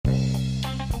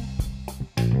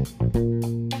Okay.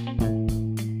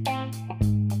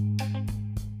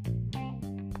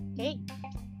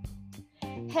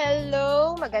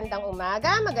 Hello, magandang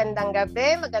umaga, magandang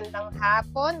gabi, magandang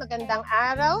hapon, magandang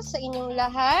araw sa inyong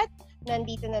lahat.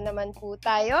 Nandito na naman po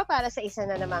tayo para sa isa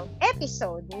na namang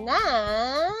episode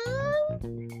ng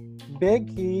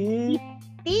Becky!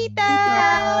 Tita!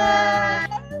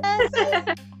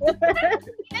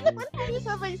 Ano naman tayo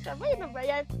sabay-sabay na ba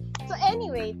yan? So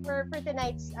anyway, for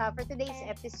today's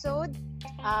episode,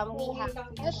 we have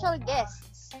special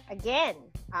guests again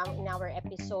in our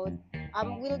episode.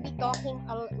 We'll be talking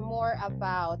more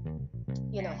about,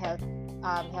 health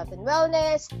and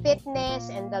wellness, fitness,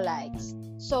 and the likes.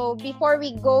 So before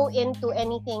we go into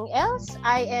anything else,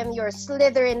 I am your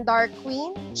Slytherin Dark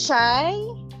Queen, Chai.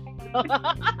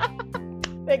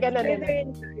 Slytherin Dark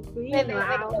Queen.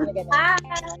 Wow. Hi.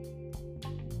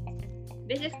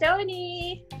 This is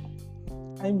Tony.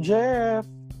 I'm Jeff.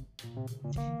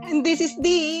 And this is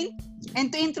Dean.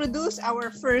 And to introduce our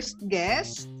first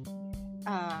guest,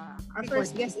 our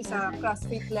first guest is a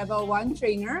CrossFit Level 1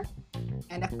 trainer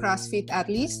and a CrossFit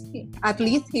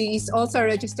athlete. He is also a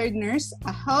registered nurse,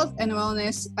 a health and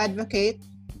wellness advocate,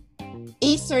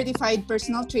 a certified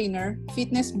personal trainer,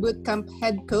 fitness bootcamp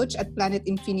head coach at Planet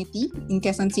Infinity in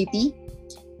Quezon City,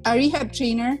 a rehab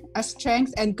trainer, a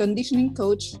strength and conditioning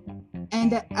coach,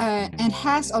 and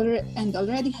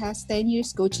already has 10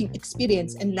 years coaching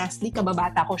experience. And lastly,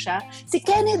 kababata ko siya, si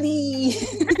Kennedy!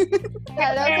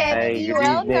 Hello, Kennedy. Hi, good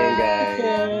evening, guys.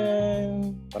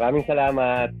 Welcome. Maraming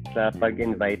salamat sa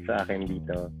pag-invite sa akin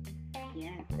dito.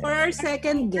 Yes. For our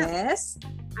second guest,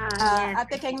 Yes.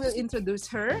 Ate Keng will introduce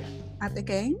her. Ate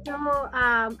Keng? So,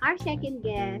 our second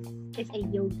guest is a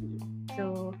yogi.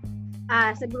 So,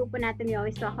 sa grupo natin, we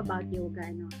always talk about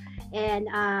yoga, no? And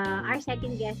our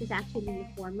second guest is actually a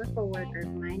former co-worker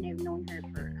of mine. I've known her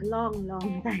for a long,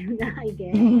 long time na, I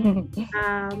guess.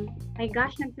 My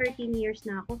gosh, nag 13 years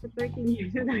na ako. So, 13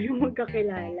 years na tayo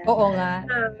magkakilala. Oo nga.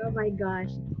 Oh my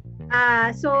gosh.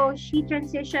 So, she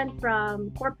transitioned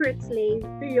from corporate slave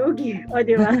to yogi. O,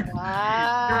 di ba?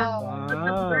 Wow.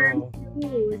 Wow.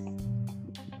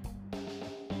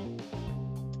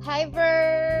 Hi,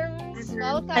 Verms.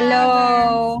 Welcome.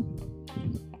 Hello.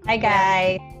 Hi,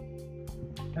 guys.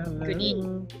 Hello. Good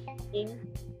evening. Game.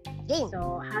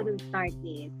 So, how do we start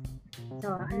this?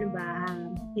 So, ano ba?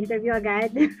 Interview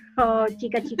agad? O,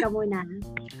 chika-chika muna?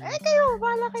 Kayo,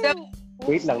 bahala kayo.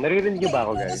 Wait lang, naririnig niyo ba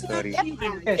ako, guys? Sorry.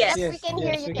 Yes, we can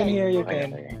hear you, We can hear you, Okay,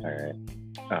 Ken. alright.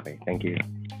 Okay, thank you.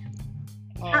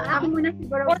 Ako muna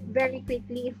siguro very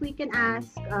quickly, if we can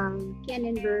ask Ken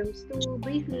and Verms to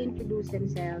briefly introduce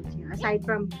themselves, aside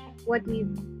from what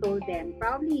we've told them.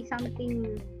 Probably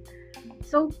something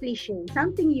so cliche,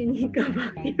 something unique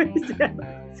about yourself.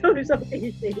 So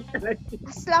cliche.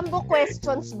 Slambo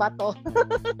questions ba to?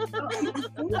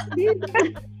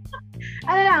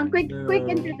 Ano lang, quick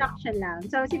introduction lang.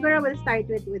 So siguro we'll start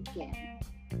with Ken.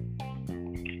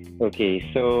 Okay,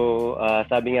 so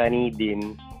sabi nga ni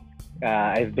Dean,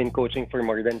 I've been coaching for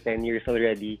more than 10 years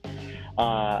already.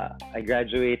 I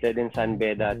graduated in San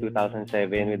Beda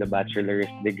 2007 with a bachelor's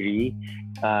degree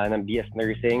ng BS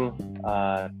Nursing.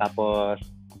 Tapos,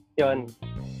 yun,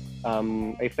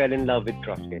 I fell in love with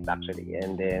CrossFit actually.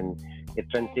 And then, it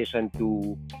transitioned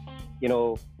to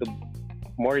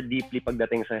more deeply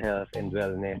pagdating sa health and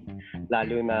wellness.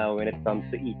 Lalo na when it comes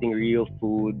to eating real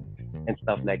food and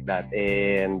stuff like that.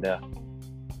 And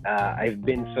I've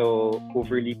been so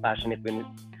overly passionate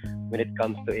when it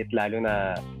comes to it, lalo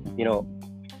na,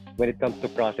 when it comes to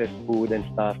processed food and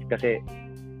stuff. Kasi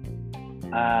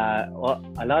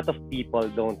a lot of people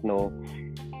don't know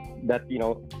that,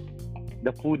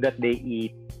 the food that they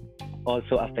eat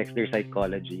also affects their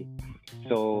psychology.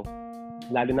 So,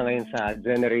 lalo na ngayon sa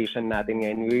generation natin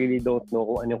ngayon, we really don't know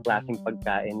kung anong klaseng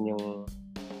pagkain yung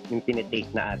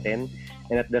tinitake na atin.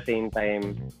 And at the same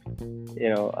time,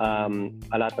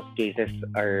 a lot of cases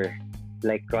are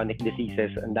like chronic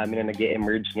diseases. Ang dami na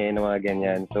nag-emerge ngayon ng mga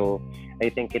ganyan. So,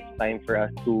 I think it's time for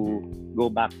us to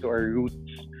go back to our roots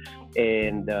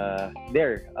and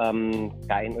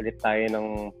kain ulit tayo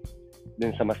ng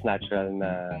dun sa mas natural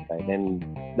na side. And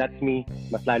that's me.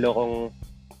 Mas lalo akong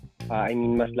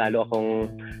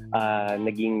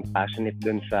naging passionate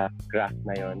dun sa craft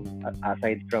na yon,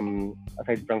 aside from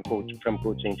coaching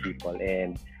people.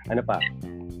 And last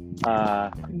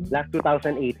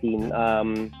 2018,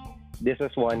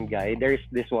 there's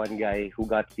this one guy who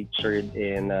got featured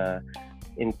in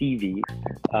TV.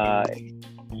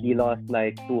 He lost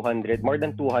like more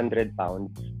than 200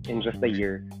 pounds in just a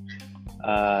year.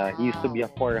 He used to be a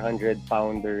 400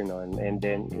 pounder noon, and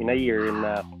then in a year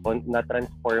na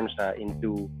transform siya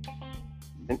into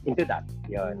into that.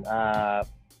 Yun.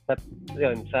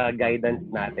 Sa guidance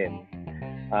natin,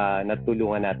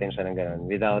 natulungan natin siya ng ganun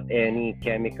without any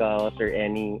chemicals or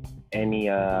any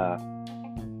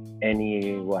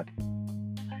what?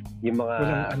 Yung mga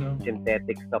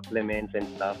synthetic supplements and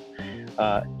stuff.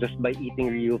 Just by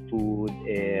eating real food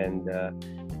and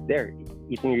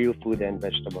eating real food and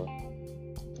vegetables.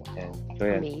 And, so,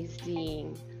 yeah.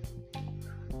 Amazing.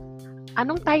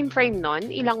 Anong time frame nun?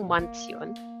 Ilang months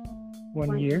yun?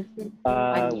 1 year?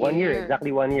 1 year.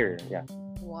 Exactly 1 year. Yeah.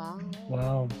 Wow.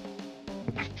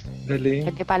 Galing.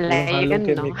 Pwede pala Walang yun, halong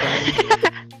no? chemical.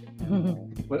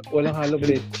 Walang halong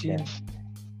betchin.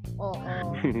 Oo.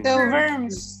 So,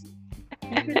 Verms.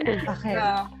 Okay.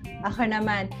 Ako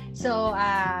naman. So,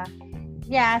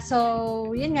 so,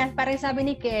 yun nga, parang sabi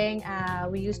ni Keng,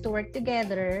 we used to work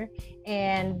together.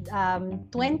 And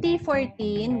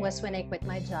 2014 was when I quit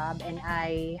my job and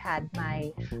I had my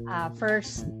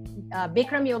first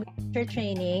Bikram Yoga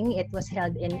training. It was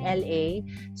held in LA.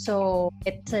 So,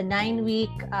 it's a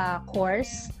 9-week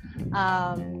course.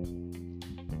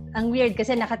 Ang weird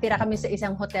kasi nakatira kami sa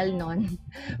isang hotel noon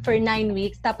for 9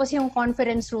 weeks. Tapos yung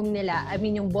conference room nila,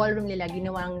 yung ballroom nila,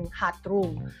 ginawang hot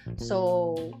room.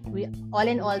 So, we all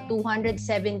in all,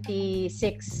 276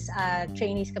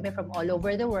 trainees kami from all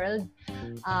over the world.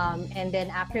 And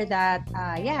then after that,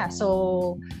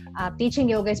 teaching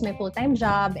yoga is my full-time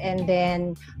job. And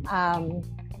then,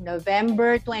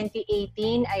 November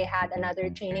 2018, I had another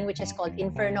training which is called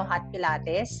Inferno Hot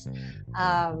Pilates.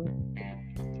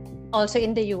 Also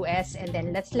in the US, and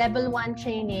then that's level 1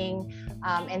 training,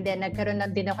 and then nagkaroon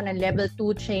na din ako ng level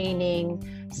 2 training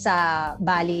sa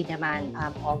Bali naman,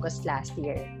 August last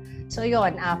year. So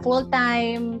yon,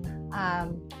 full-time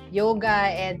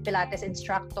yoga and Pilates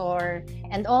instructor,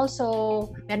 and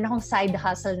also meron akong side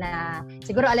hustle na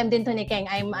siguro alam din to ni Keng.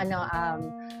 I'm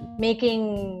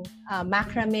making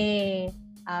macrame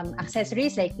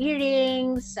accessories like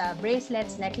earrings,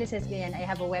 bracelets, necklaces, ganyan. I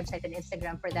have a website and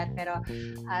Instagram for that. Pero,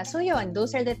 so yun,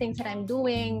 those are the things that I'm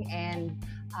doing. And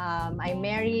I'm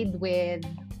married with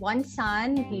one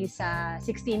son. He's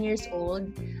 16 years old.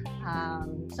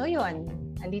 So yun,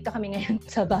 andito kami ngayon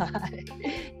sa bahay.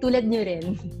 Tulad nyo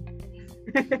rin.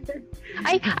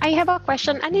 I have a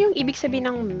question. Ano yung ibig sabihin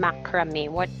ng macrame?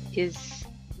 What is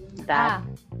that?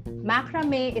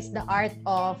 Macrame is the art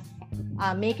of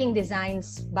making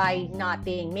designs by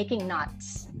making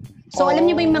knots. So alam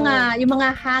niyo ba yung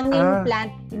mga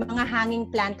hanging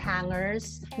plant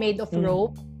hangers made of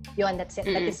rope? Yun, that's it.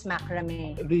 That is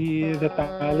macrame. The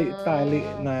tali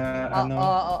na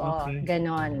Okay.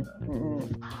 Ganon.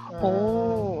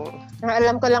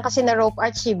 Alam ko lang kasi na rope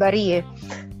art shibari eh.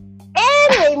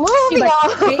 Anyway, moving on.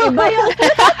 Iba yun.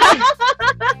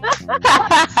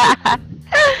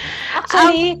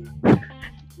 Actually,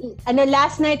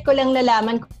 last night ko lang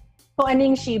nalaman kung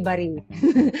ano yung shibari.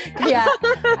 Kaya,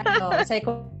 sabi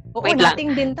ko,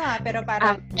 nating din to pero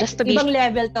parang just to ibang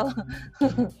level to.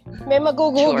 May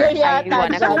mag-google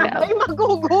yata dyan. May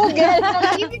mag-google.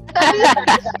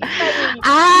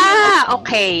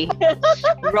 Okay.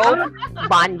 Rope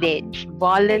bondage.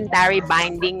 Voluntary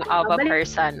binding of a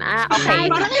person. Okay.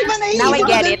 Now I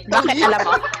get it. Bakit alam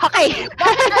mo? Okay.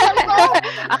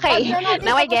 Okay.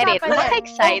 Now I get it.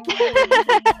 Nakaka-excite.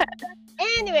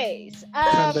 Anyways.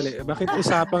 Sandali. Bakit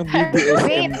usapang BDSM?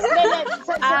 Wait.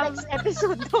 Sa next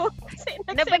episode to.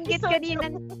 Nabanggit kanina.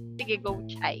 Sige, go,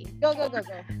 Chai. Go.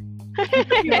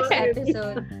 Next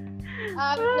episode.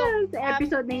 Sa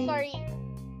episode na sorry.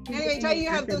 Anyway, Chai, you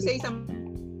have to say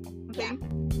something.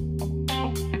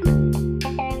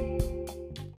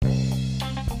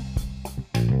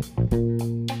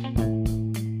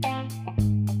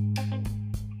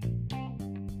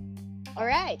 All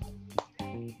right.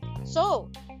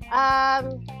 So,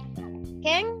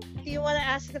 Keng, do you want to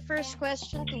ask the first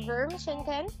question to Verms and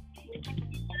Ken?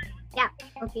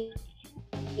 Okay.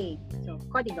 So,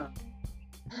 Código.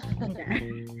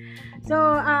 So,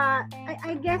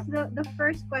 I guess the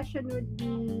first question would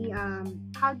be,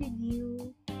 how did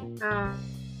you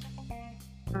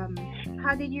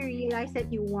realize that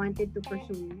you wanted to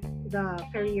pursue the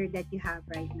career that you have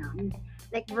right now?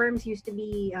 Like Verms used to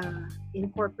be in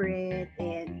corporate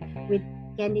and with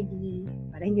Kennedy,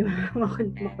 parang hindi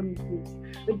ma-confuse.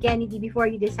 With Kennedy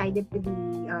before you decided to be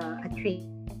a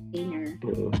trainer.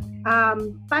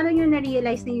 Paano nyo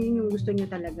na-realize na yun yung gusto nyo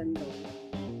talagang gawin?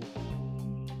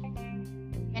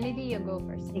 Kennedy, you go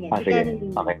first. Sige, Sige.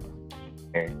 Kennedy.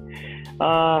 Okay.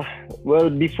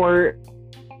 Well, before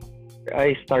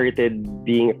I started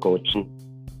being a coach,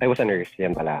 I was a nurse,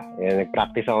 yan pala.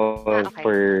 Nag-practice ako Okay.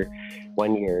 for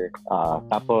 1 year.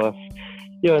 Tapos,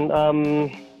 yun,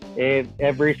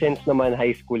 Ever since naman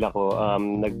high school ako,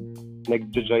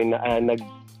 nag-join na,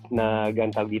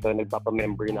 ang tawag dito,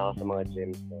 nagpapa-member na ako sa mga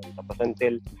gyms. Tapos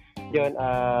until yun,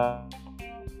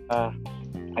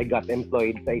 I got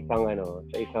employed sa isang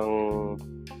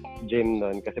gym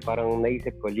nun kasi parang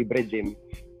naisip ko, libre gym.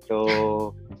 So,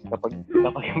 kapag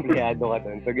empleyado ka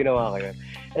doon, so ginawa ko yun.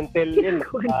 Until yun,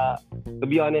 to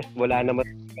be honest, wala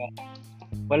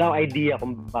akong idea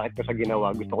kung bakit ko siya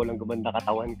ginawa. Gusto ko lang gumanda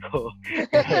katawan ko.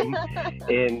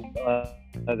 And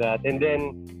then,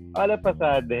 all of a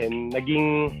sudden,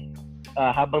 naging,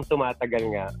 habang tumatagal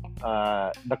nga,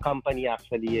 the company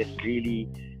actually is really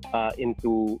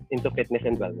into fitness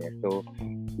and wellness. So,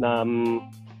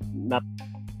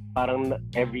 parang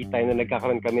every time na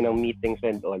nagkakaroon kami ng meetings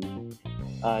and all,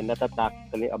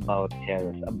 natatakling about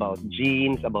health, about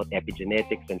genes, about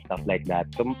epigenetics and stuff like that.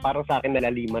 So parang sa akin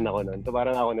nalaliman ako noon. So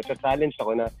parang ako na-challenge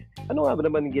ako na ano nga ba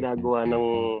naman ginagawa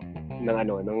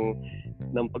ng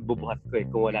pagbubuhat ko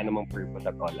kung wala namang purpose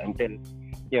at all. Until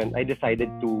yun, I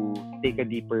decided to take a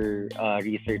deeper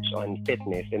research on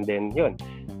fitness, and then yun,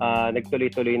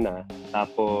 nagtuloy-tuloy na.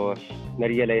 Tapos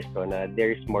na-realize ko na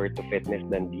there's more to fitness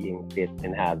than being fit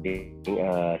and having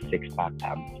a six-pack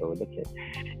abs. So that's it.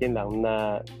 Yun lang,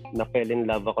 na fell in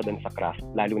love ako dun sa craft.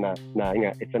 Lalo na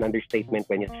it's an understatement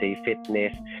when you say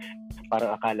fitness.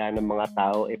 Parang akala ng mga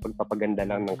tao pagpapaganda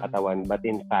lang ng katawan, but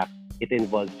in fact, it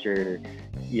involves your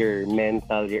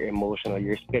mental, your emotional,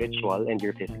 your spiritual, and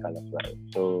your physical as well.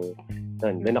 So,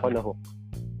 then ako na-hook.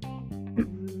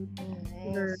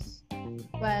 Nice.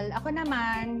 Well, ako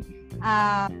naman,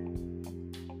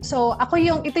 so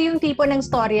ito yung tipo ng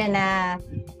storya na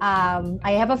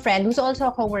I have a friend who's also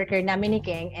a coworker namin ni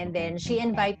King, and then she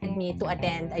invited me to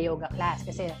attend a yoga class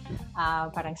kasi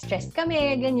parang stressed kami,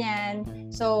 ganyan.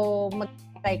 So,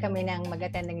 try kami ng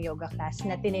mag-attend ng yoga class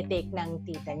na tinitake ng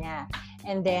tita niya.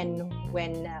 And then,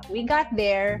 when we got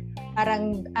there,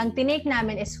 parang ang tinake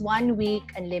namin is 1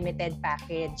 week unlimited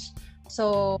package.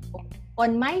 So,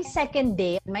 on my second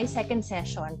day, my second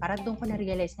session, parang doon ko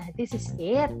na-realize na this is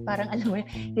it. Parang alam mo,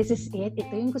 this is it.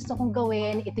 Ito yung gusto kong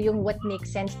gawin. Ito yung what makes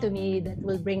sense to me, that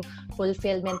will bring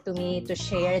fulfillment to me, to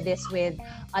share this with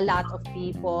a lot of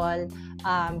people.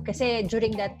 Kasi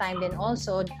during that time din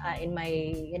also,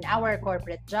 in our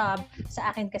corporate job,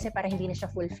 sa akin kasi parang hindi na siya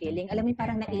fulfilling. Alam mo,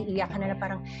 parang naiiyak ka na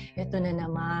parang, eto na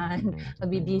naman,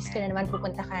 magbibis ka na naman,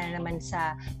 pupunta ka na naman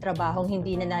sa trabahong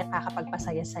hindi na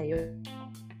nakakapagpasaya sa'yo.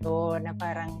 So, na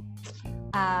parang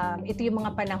ito yung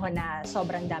mga panahon na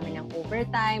sobrang dami ng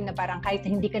overtime, na parang kahit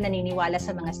hindi ka naniniwala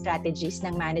sa mga strategies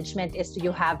ng management is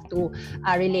you have to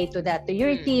relate to that to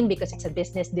your team because it's a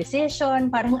business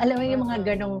decision. Parang alam mo yung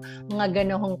mga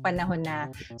ganong panahon na.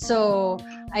 So,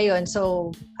 ayun. So,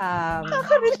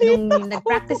 nung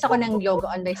nag-practice ako ng yoga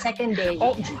on my second day.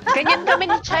 Oh, ganyan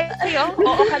kami ni Chay.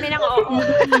 Oo, kami ng oo.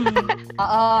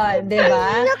 Oo,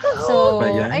 diba? So,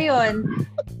 ayun.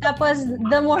 Tapos,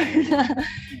 the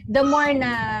more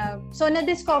na, so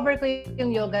na-discover ko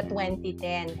yung yoga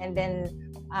 2010, and then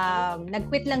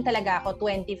nag-quit lang talaga ako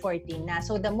 2014 na.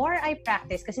 So the more I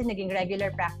practice, kasi naging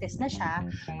regular practice na siya,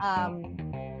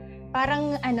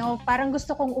 parang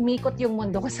gusto kong umikot yung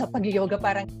mundo ko sa pag-yoga.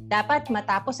 Parang dapat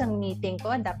matapos ang meeting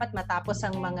ko, dapat matapos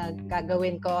ang mga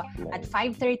gagawin ko at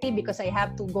 5:30 because I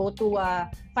have to go to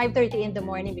 5:30 in the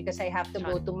morning because I have to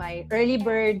go to my early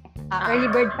bird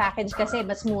package kasi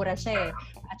mas mura siya eh.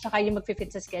 At saka yung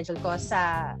mag-fit sa schedule ko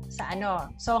sa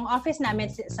ano. So ang office namin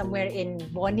somewhere in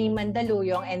Boni,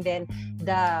 Mandaluyong, and then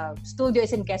the studio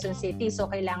is in Quezon City.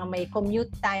 So kailangan may commute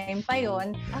time pa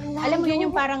yon. Alam mo yun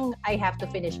yung parang I have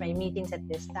to finish my meetings at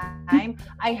this time.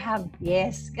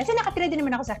 Yes. Kasi nakatira din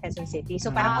naman ako sa Quezon City. So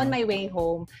parang on my way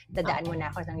home, dadaan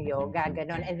muna ako ng yoga,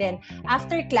 ganon. And then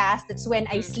after class, that's when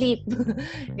I sleep.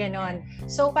 Ganon.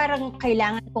 So parang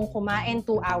kailangan kong kumain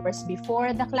 2 hours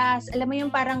before the class. Alam mo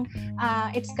yung parang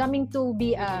it's coming to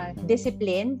be a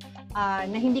discipline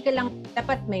na hindi ka lang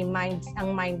dapat ang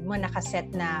mind mo nakaset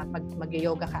na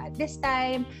mag-yoga ka at this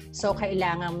time. So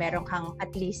kailangan meron kang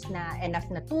at least na enough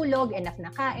na tulog, enough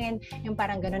na kain, yung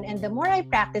parang ganun. And the more I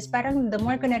practice, parang the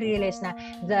more ko na-realize na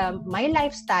my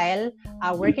lifestyle,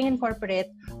 working in corporate,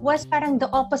 was parang the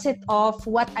opposite of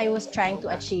what I was trying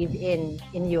to achieve in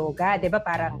yoga. Diba?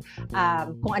 Parang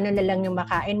kung ano na lang yung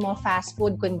makain mo, fast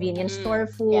food, convenience store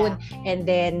food, and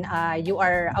then you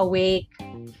are awake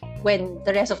when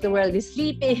the rest of the world is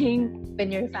sleeping,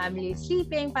 when your family is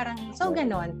sleeping, parang so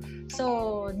ganon.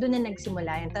 So doon na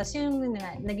nagsimula yun. Tapos yung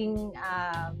naging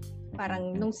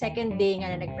parang nung second day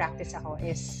nga na nag-practice ako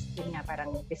is yun nga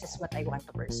parang this is what I want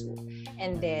to pursue.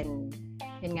 And then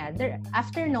yun nga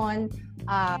after noon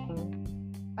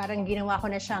parang ginawa ko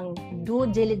na siyang due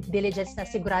diligence na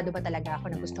sigurado ba talaga ako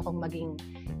na gusto kong maging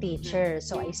teacher.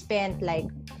 So I spent like,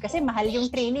 kasi mahal yung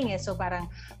training so parang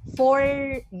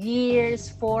 4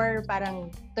 years, parang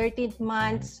 13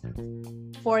 months,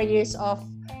 4 years of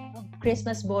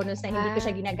Christmas bonus na hindi ko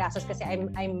siya ginagastos kasi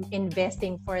I'm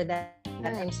investing for that.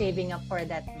 I'm saving up for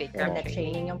that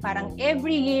training. Yung parang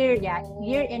every year,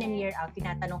 year in and year out,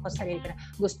 tinatanong ko sa sarili ko na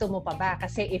gusto mo pa ba?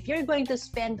 Kasi if you're going to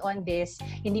spend on this,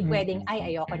 hindi pwedeng,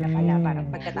 ayoko na pala parang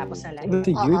pagkatapos na lang. It's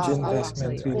a huge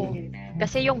investment, really.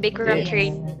 Kasi yung Bikram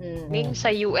training sa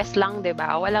US lang, di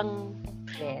ba? Walang,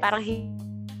 parang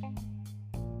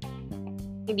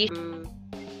hindi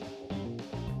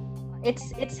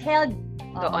it's held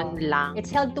doon lang. It's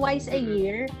held twice a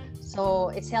year. So,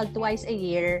 it's held twice a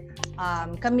year.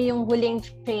 Kami yung huling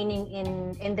training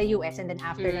in the US and then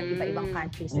after ng iba-ibang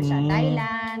countries na siya.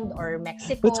 Thailand or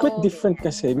Mexico. But it's quite different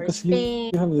kasi because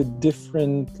you have a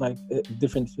different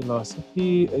different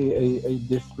philosophy, a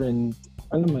different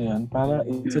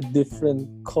it's a different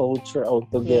culture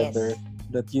altogether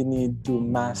that you need to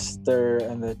master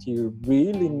and that you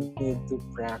really need to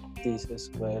practice as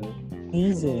well.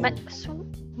 Amazing.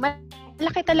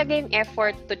 Malaki talaga yung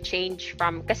effort to change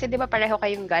from, kasi di ba pareho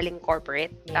kayong galing corporate,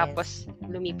 tapos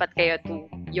lumipat kayo to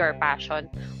your passion.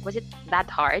 Was it that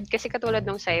hard? Kasi katulad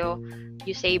nung sa'yo,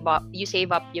 you save up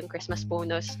yung Christmas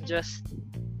bonus just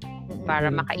para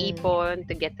makaipon,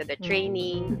 to get to the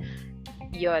training.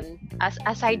 Yun.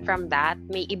 Aside from that,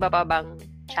 may iba pa bang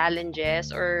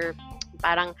challenges or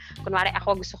parang, kunwari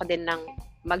ako gusto ko din ng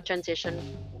mag-transition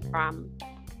from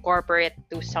corporate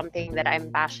to something that I'm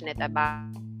passionate about.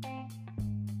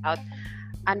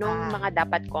 Anong mga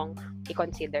dapat kong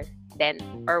i-consider then?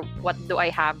 Or what do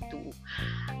I have to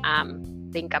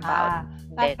think about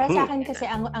then? Para sa akin kasi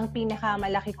ang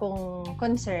pinakamalaki kong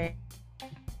concern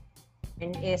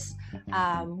is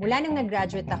mula nung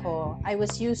nag-graduate ako, I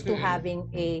was used to having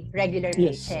a regular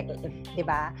paycheck.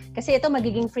 Diba? Kasi ito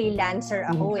magiging freelancer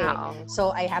ako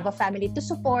So I have a family to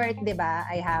support, diba?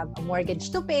 I have a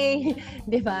mortgage to pay,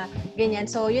 diba? Ganyan.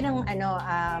 So yun ang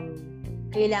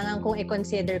kailangan kong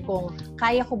i-consider kung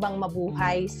kaya ko bang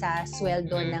mabuhay sa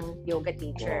sweldo ng yoga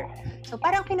teacher. So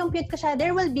parang kinompute ko siya,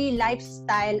 there will be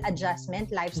lifestyle adjustment,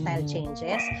 lifestyle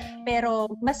changes, pero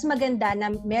mas maganda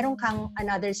na meron kang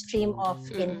another stream of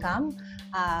income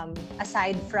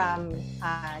aside from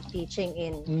teaching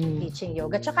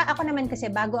yoga. Tsaka ako naman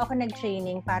kasi bago ako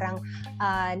nag-training, parang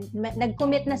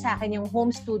nag-commit na sa akin yung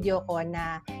home studio ko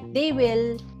na they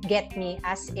will get me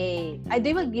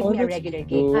they will give me a regular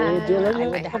gig. I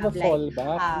would have like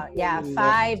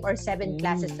 5 or 7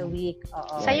 classes a week.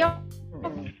 Sa'yo?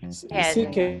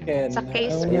 Sa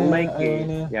case in my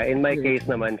case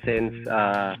naman, since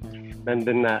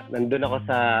nandun ako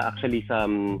sa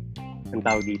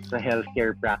sa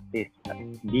healthcare practice,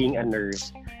 being a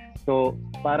nurse. So,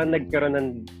 parang nagkaroon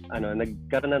ng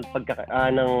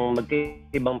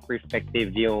magkaibang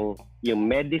perspective yung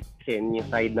medicine, yung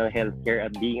side ng healthcare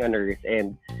at being a nurse,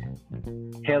 and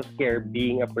healthcare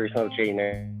being a personal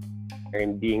trainer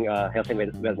and being a health and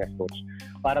wellness coach.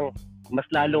 Parang mas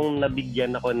lalong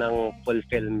nabigyan ako ng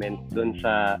fulfillment dun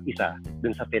sa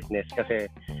fitness kasi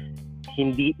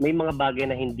may mga bagay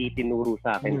na hindi tinuro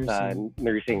sa akin sa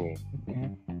nursing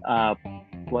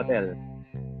what else?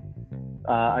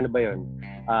 Ano ba yun?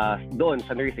 Doon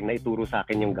sa nursing na ituro sa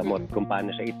akin yung gamot, kung paano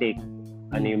siya i-take,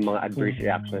 ano yung mga adverse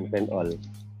reactions and all.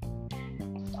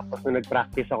 Tapos nung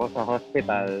nag-practice ako sa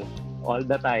hospital all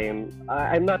the time,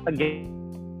 I'm not against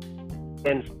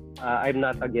the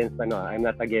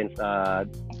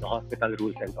hospital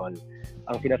rules and all.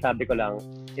 Ang sinasabi ko lang,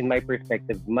 in my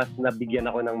perspective, mas nabigyan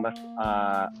ako ng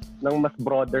mas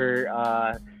broader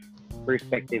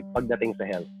perspective pagdating sa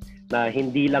health. Na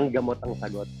hindi lang gamot ang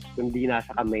sagot, kundi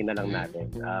nasa kamay na lang natin.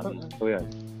 So yun.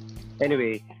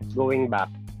 Anyway, going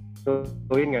back. So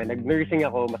yun nga, nag-nursing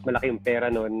ako, mas malaki yung pera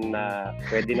noon na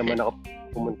pwede naman ako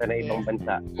pumunta na ibang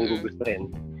bansa kung gugustuhin.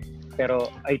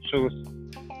 Pero I chose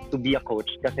to be a coach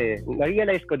kasi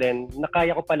na-realize ko din na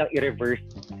kaya ko palang i-reverse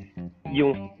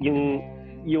yung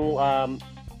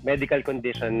medical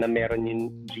condition na meron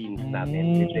yung genes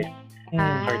namin, which is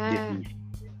heart disease.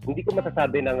 Hindi ko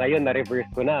masasabi na ngayon na-reverse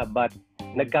ko na, but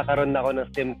nagkakaroon na ako ng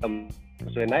symptoms.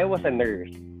 So when I was a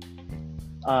nurse,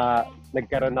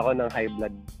 nagkaroon ako ng high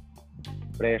blood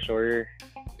pressure,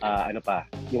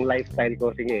 yung lifestyle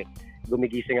ko, sige,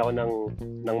 gumigising ako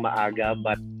ng maaga,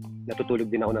 but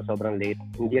natutulog din ako ng sobrang late.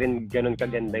 Hindi rin ganun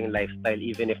kaganda yung lifestyle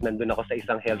even if nandun ako sa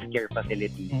isang healthcare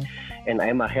facility. And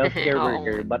I'm a healthcare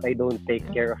worker, but I don't take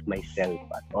care of myself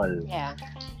at all. Yeah.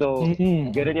 So,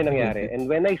 ganun yung nangyari. And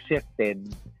when I shifted,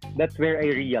 that's where I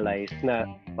realized na,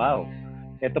 wow,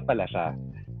 eto pala siya.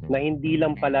 na hindi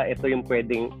lang pala ito yung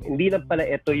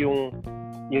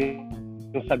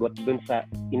sagot dun sa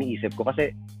iniisip ko.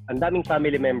 Kasi ang daming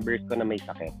family members ko na may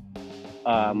sakit.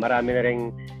 Marami na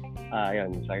ring,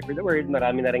 sorry for the word,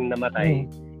 marami na ring namatay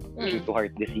due to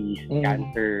heart disease,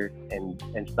 cancer, and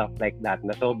stuff like that.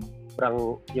 Na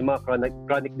sobrang yung mga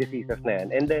chronic diseases na yan.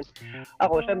 And then,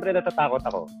 ako, syempre natatakot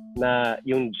ako na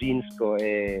yung genes ko,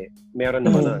 meron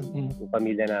naman nun, yung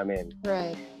pamilya namin.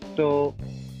 Right. So,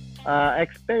 I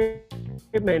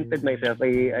experimented myself.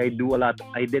 I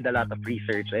did a lot of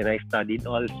research and I studied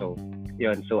also.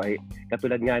 Yun, so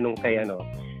katulad nga nung kay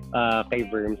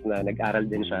Verms na nag-aral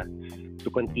din siya to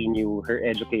continue her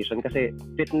education kasi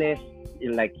fitness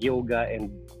like yoga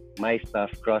and my stuff,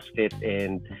 CrossFit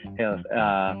and health,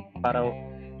 parang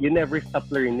you never stop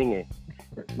learning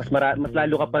Mas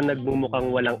lalo ka pa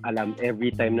nagmumukhang walang alam every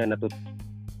time na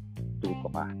natututo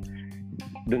ka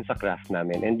dun sa craft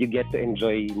namin, and you get to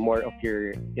enjoy more of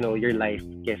your life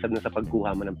kesa dun sa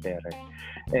pagkuha mo ng pera.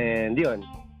 And yun,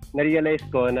 na-realize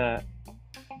ko na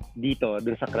dito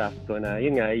dun sa craft ko na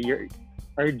yun nga,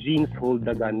 our genes hold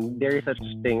the gun. There is such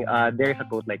thing, there is a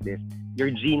quote like this: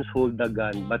 your genes hold the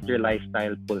gun but your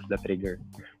lifestyle pulls the trigger.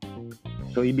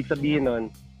 So ibig sabihin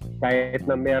nun, kahit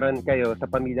na meron kayo sa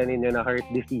pamilya ninyo na heart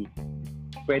disease,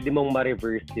 pwede mong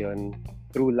ma-reverse yun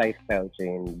through lifestyle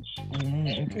change.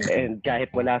 And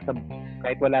kahit wala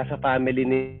sa family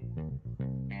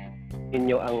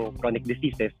ninyo ang chronic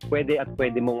diseases, pwede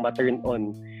mong ma-turn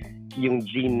on yung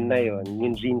genes na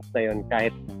yon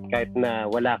kahit na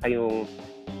wala kayong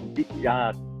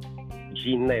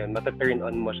gene na yon, mata-turn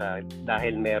on mo siya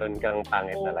dahil meron kang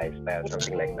pangit na lifestyle,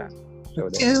 something like that.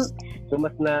 So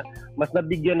mas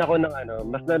nabigyan ako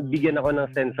ng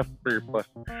sense of purpose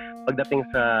pagdating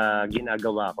sa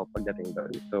ginagawa ko pagdating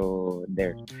doon. So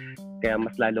there. Kaya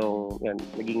mas lalong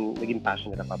naging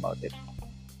passionate ako about it.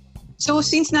 So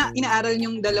since na inaaral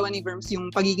yung dalawa ni Verms yung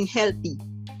pagiging healthy,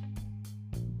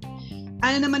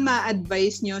 ano naman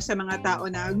ma-advise nyo sa mga tao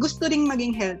na gusto ring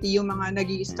maging healthy, yung mga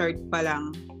nag-i-start pa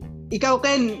lang? Ikaw,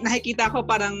 Ken, nakikita ko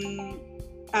parang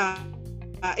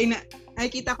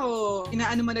nakikita ko,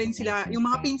 inaano mo na rin sila, yung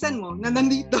mga pinsan mo na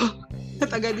nandito, na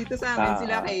taga dito sa amin,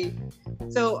 sila kay.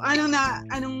 So,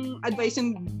 anong advice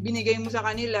yung binigay mo sa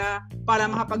kanila para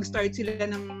makapag-start sila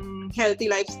ng healthy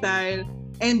lifestyle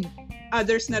and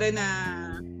others na rin na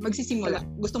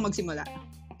gustong magsimula?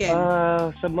 Ken?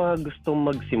 Sa mga gustong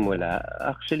magsimula,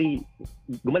 actually,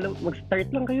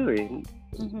 mag-start lang kayo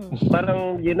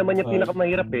Parang yun naman yung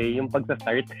pinakamahirap yung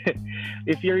pagsa-start.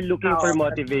 If you're looking for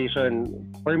motivation,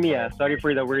 for me sorry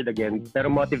for the word again, pero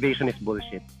motivation is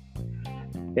bullshit.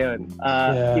 Yun.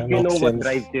 If you know what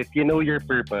drives you, if you know your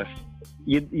purpose,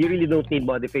 you really don't need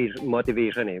motivation.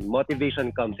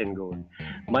 Motivation comes and goes.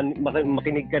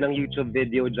 Makinig ka ng YouTube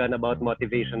video dyan about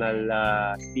motivational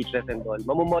speeches and all.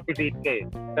 Mamomotivate ka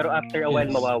Pero after a while,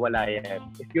 mawawala yan.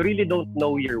 If you really don't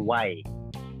know your why,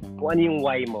 kung ano yung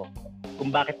why mo, kung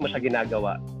bakit mo siya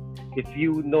ginagawa, if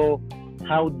you know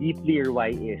how deeply your why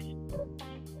is,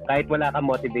 kahit wala kang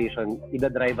motivation,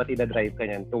 idadrive ka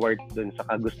niyan towards dun sa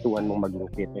kagustuhan mong maging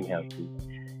fit and healthy.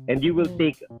 And you will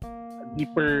take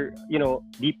deeper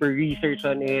research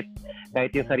on it.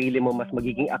 Kahit yung sarili mo, mas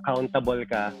magiging accountable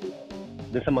ka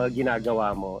dun sa mga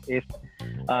ginagawa mo if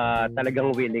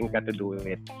talagang willing ka to do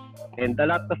it. And a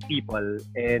lot of people,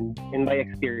 and in my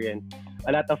experience,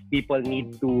 a lot of people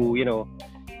need to,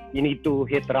 you need to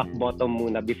hit rock bottom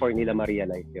muna before nila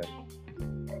ma-realize yun.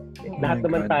 Lahat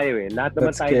naman tayo Lahat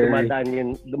naman tayo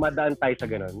dumadaan tayo sa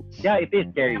ganun. Yeah, it is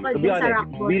scary. To be honest,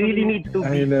 we really need to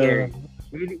be scared.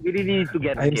 We really need to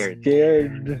get scared. I'm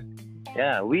scared.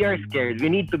 Yeah, we are scared.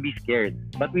 We need to be scared.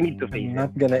 But we need to face it. I'm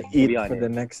not gonna eat for the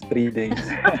next 3 days.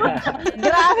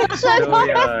 Grabe siya. So,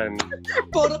 yan.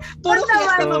 Puro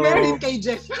fiesta naman kay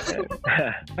Jeff.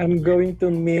 I'm going to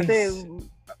miss...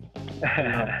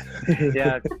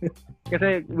 Yeah.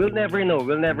 Kasi we'll never know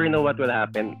what will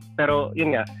happen. Pero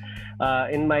yun nga,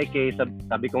 in my case,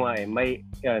 sabi ko nga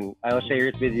I'll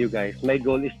share it with you guys. My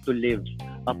goal is to live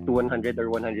up to 100 or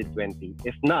 120.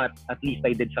 If not, at least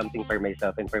I did something for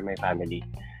myself and for my family.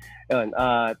 Yun,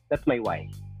 that's my why.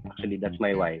 Actually, that's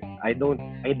my why. I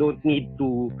don't need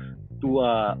to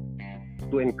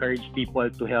encourage people,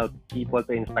 to help people,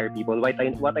 to inspire people.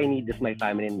 What I need is my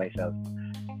family and myself.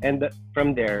 And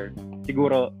from there,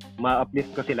 siguro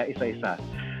ma-uplift ko sila isa-isa.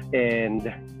 And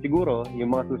siguro,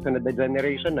 yung mga susunod na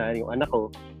generation na, yung anak ko,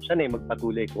 siya na yung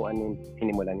magpatuloy kung anong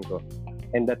sinimulan ko.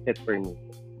 And that's it for me.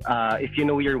 If you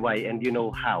know your why and you know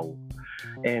how,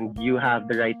 and you have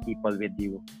the right people with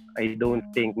you, I don't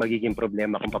think magiging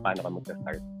problema kung paano ka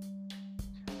mag-start.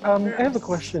 I have a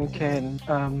question, Ken.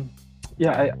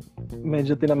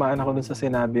 medyo tinamaan ako dun sa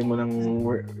sinabi mo ng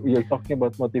you're talking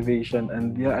about motivation,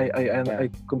 and I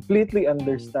completely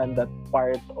understand that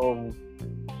part of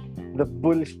the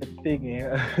bullshit thing.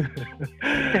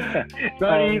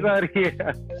 Sorry. No,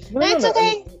 it's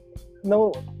okay.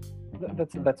 No,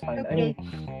 that's fine. I mean,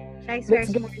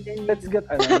 let's get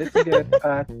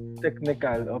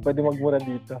technical. O, pwede magmura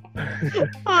dito.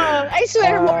 I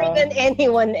swear more than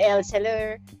anyone else.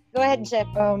 Hello. Go ahead, Jeff.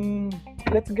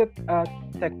 Let's get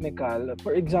technical.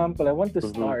 For example, I want to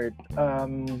start.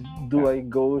 Do I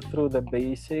go through the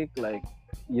basic? Like,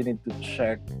 you need to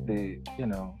check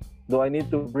do I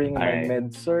need to bring my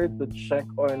med cert to check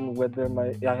on whether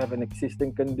I have an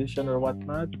existing condition or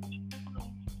whatnot?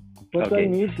 What do I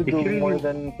need to do more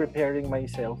than preparing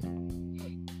myself?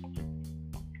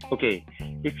 Okay.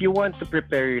 If you want to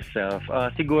prepare yourself,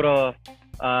 siguro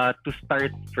to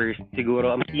start first,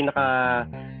 siguro ang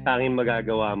tanging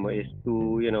magagawa mo is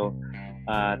to,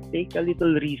 take a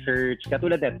little research.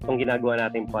 Katulad itong ginagawa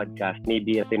nating podcast,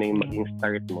 maybe ito na yung maging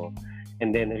start mo.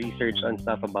 And then research on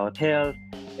stuff about health.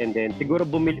 And then siguro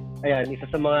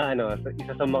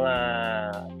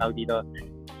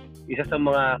isa sa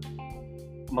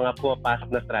mga pumapasok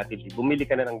na strategy, bumili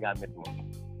ka na ng gamit mo.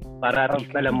 Para at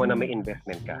least alam mo na may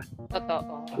investment ka.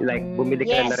 Totoo. Like, bumili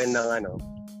ka na rin ng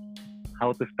how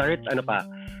to start,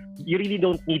 you really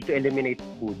don't need to eliminate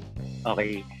food.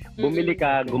 Okay? Bumili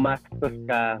ka, gumastos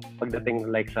ka pagdating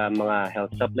like sa mga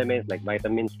health supplements like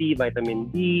vitamin C,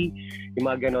 vitamin D, yung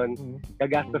mga ganon.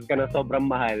 Gagastos ka na sobrang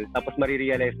mahal, tapos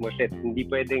marirealize mo, shit, hindi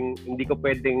ko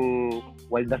pwedeng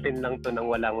waldasin lang to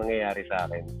nang walang mangyayari sa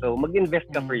akin. So,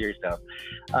 mag-invest ka for yourself.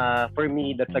 For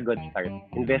me, that's a good start.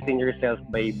 Invest in yourself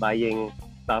by buying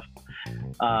stuff.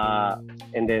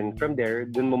 And then from there,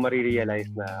 dun mo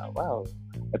marirealize na, wow,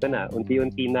 ito na,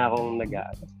 unti-unti na akong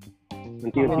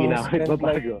unti-unti na ako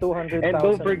nagbabago. Like 200,000 and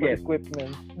don't forget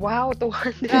equipment. Wow,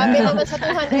 200. Grabe naman sa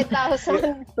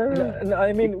 200,000. No,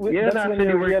 I mean, that's when actually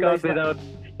you work realize out without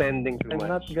spending too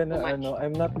much.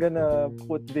 I'm not gonna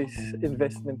put this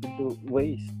investment into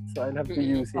waste. So I'll have to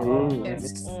use it.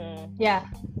 Yeah.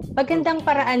 Magandang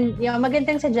paraan,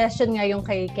 magandang suggestion nga yung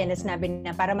kay Kenneth sinabi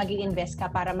na para mag-i-invest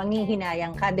ka, para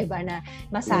manghihinayang ka, di ba, na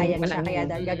masayang siya, kaya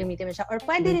gagamitin mo siya. Or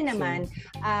pwede rin naman,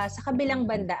 sa kabilang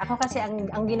banda, ako kasi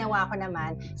ang ginawa ko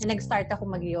naman, na nag-start ako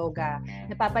mag-yoga,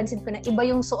 napapansin ko na iba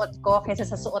yung suot ko kaysa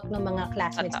sa suot ng mga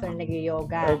classmates ko na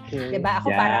nag-yoga. Okay. Di ba? Ako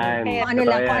parang,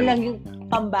 kung lang yung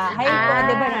pambahay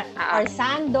ko, di ba, or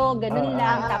sando, ganun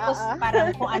lang. Tapos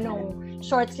parang kung anong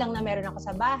shorts lang na meron ako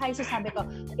sa bahay. So sabi ko,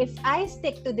 if I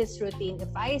stick to this routine, if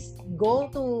I go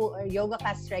to a yoga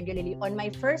class regularly, on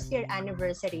my first year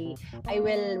anniversary, I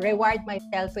will reward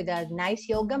myself with a nice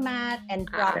yoga mat and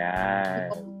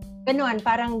practice. Ganun,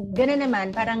 parang ganun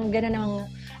ang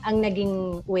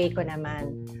naging way ko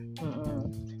naman.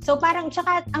 So parang,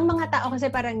 tsaka ang mga tao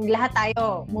kasi parang lahat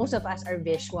tayo, most of us are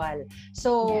visual.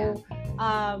 So,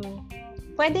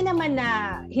 pwede naman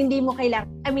na hindi mo kailangan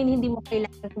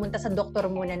pumunta sa doktor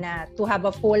muna na to have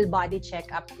a full body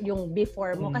checkup yung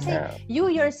before mo. Kasi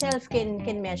you yourself can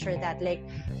measure that. Like,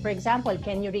 for example,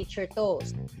 can you reach your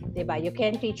toes? Diba? You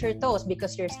can't reach your toes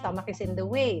because your stomach is in the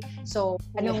way. So,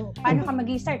 paano ka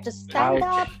mag-start? Just stand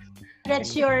up,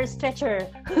 stretch your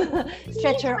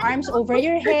arms over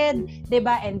your head,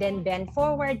 diba? And then bend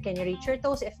forward. Can you reach your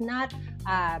toes? If not,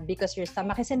 because your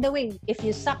stomach is in the way, if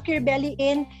you suck your belly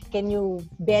in, can you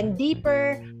bend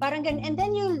deeper? Parang ganun. And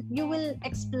then you will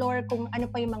explore kung ano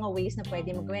pa yung mga ways na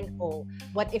pwede mo gawin. Oh,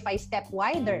 what if I step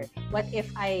wider? What if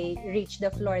I reach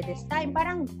the floor this time?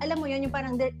 Parang, alam mo yun, yung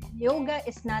parang yoga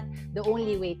is not the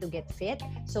only way to get fit.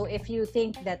 So if you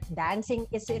think that dancing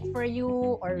is it for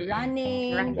you, or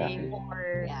running.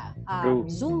 Or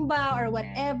Zumba or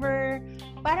whatever,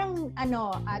 parang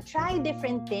try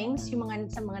different things yung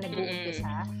sa mga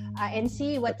nag-uumpisa, and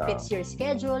see what fits your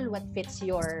schedule, what fits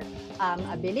your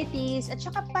abilities, at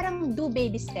saka parang do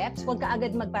baby steps. Huwag ka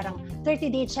agad parang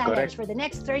 30-day challenge. For the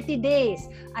next 30 days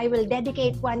I will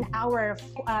dedicate 1 hour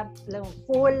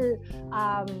full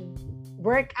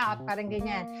workout, parang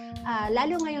ganyan.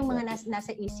 Lalo ngayong mga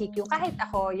nasa ECQ, kahit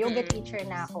ako, yoga teacher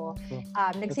na ako,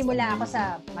 nagsimula ako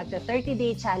sa magta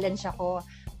 30-day challenge ako,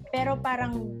 pero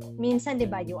parang minsan, di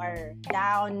ba, you are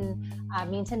down,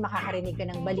 minsan makakarinig ka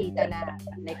ng balita na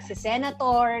like si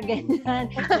senator, ganyan,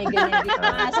 may ganyan dito.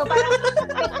 So parang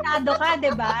apektado ka, di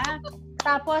ba?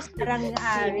 Tapos parang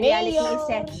reality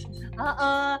set.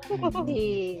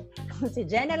 Si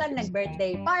General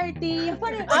nag-birthday party.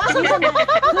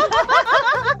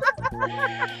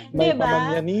 May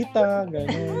pamanyanita,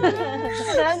 gano'n.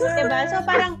 Diba? So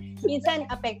parang minsan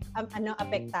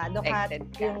apektado ka.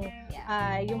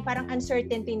 Yung parang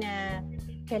uncertainty na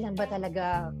kailan ba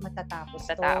talaga matatapos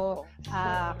to? Tatapos.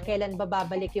 Kailan ba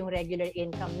babalik yung regular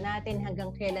income natin?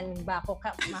 Hanggang kailan ba ako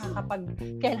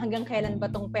hanggang kailan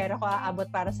ba tong pera ko aabot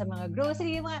para sa mga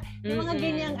grocery? Yung mga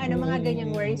ganyang, mga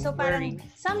ganyang worry. So parang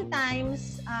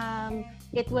sometimes,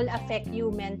 it will affect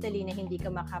you mentally na hindi ka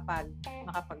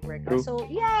makapag-work. So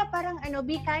yeah, parang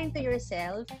be kind to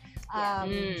yourself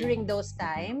during those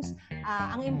times.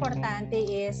 Ang importante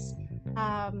is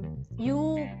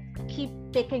you keep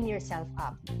picking yourself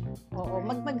up. Oo,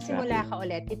 magsimula ka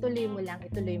ulit, ituloy mo lang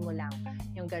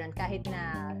yung ganun, kahit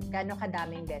na gano'ng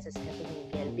kadaming beses ka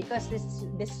tumigil, because this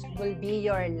will be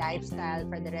your lifestyle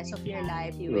for the rest of your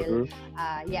life. You will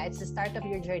it's the start of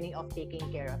your journey of taking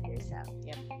care of yourself.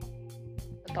 Yep.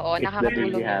 Totoo,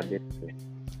 nakakatulong.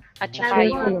 At saka Sabi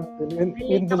yung ko,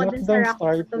 relate ako dun sa rock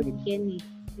bottom skin eh.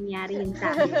 Nangyari yung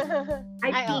sabi.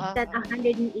 I peaked at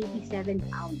 187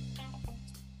 pounds.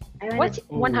 what's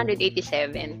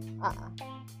 187?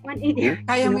 180.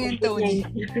 Kaya mo yan, Tony.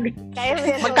 Kaya mo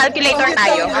yan. Mag-calculator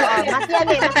tayo. Mas yan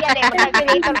eh.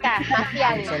 Mag-calculator ka. Mas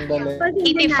yan. Sandali.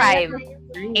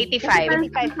 85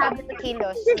 85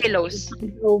 kilos. kilos.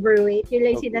 Overweight. Yun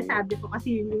lang sinasabi ko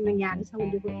kasi yun yung nangyari sa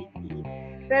huli ko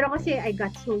 88. Pero kasi I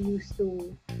got so used to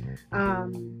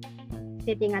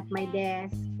sitting at my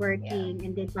desk, working,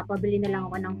 and then papabili na lang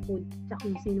ako ng food sa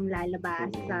kung sinong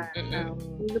lalabas.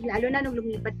 Lalo na nung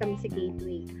lumipat kami sa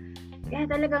Gateway. Kaya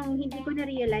talagang hindi ko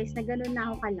na-realize na gano'n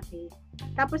na ako kalaki.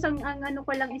 Tapos ang ano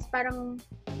ko lang is parang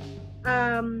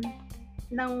I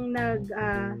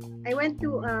went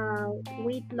to a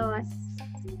weight loss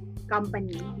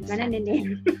company. Ganun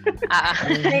din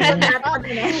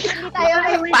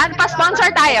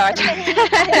Pa-sponsor tayo.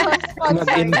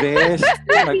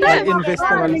 Nag-invest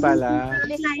naman pala.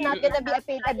 This is not gonna be a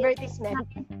paid advertisement.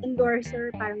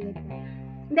 Endorser, parang ito.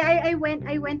 Hindi, I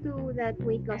went to that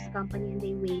weight loss company and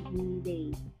they weighed me,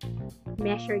 they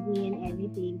measured me and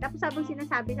everything. Tapos habang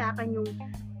sinasabi sa akin yung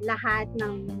lahat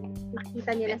ng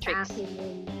nakita nila sa akin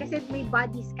yun. Kasi may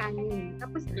body scan yun.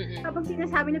 Tapos habang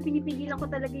sinasabi na pinipigilan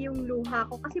ko talaga yung luha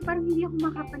ko kasi parang hindi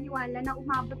ako makapaniwala na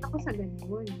umabot ako sa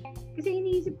ganun. Kasi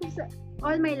iniisip ko sa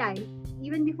all my life,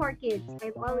 even before kids,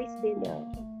 I've always been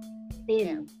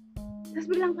thin. Tapos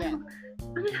biglang parang,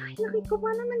 ang laki-laki ko,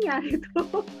 paano nangyari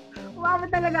to? Umabot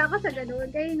talaga ako sa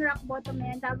ganun. Kaya yung rock bottom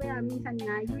na yan, sabi na minsan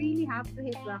na, you really have to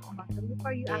hit rock bottom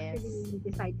before you actually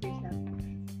decide to yourself,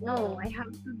 no, I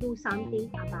have to do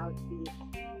something about this.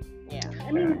 Yeah.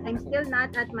 I mean, I'm still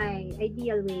not at my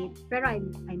ideal weight, pero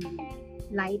I'm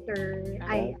lighter.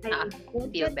 I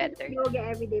feel better. Yoga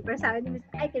every day. Pero sabi naman,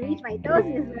 I can reach my toes,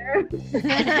 sir.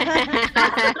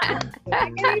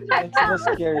 I can reach my It's the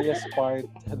scariest part,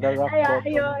 the rock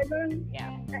bottom.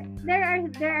 Yeah. There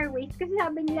are ways. Kasi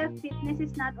sabi nila, fitness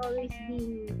is not always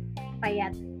being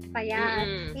payat.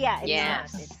 Yeah,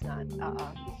 Yes. it's not.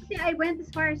 Kasi I went as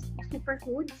far as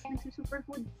superfoods.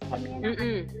 Nagsusuperfoods kami na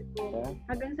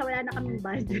hanggang sa wala na kaming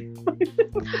budget.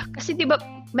 Kasi diba,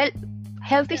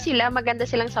 healthy sila, maganda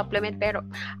silang supplement, pero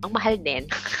ang mahal din.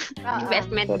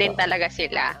 Investment din talaga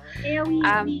sila. Kaya we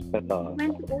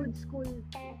went to old school.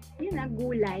 Yun na,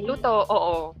 gulay. Luto,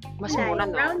 oo. Mas mura,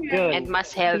 no? And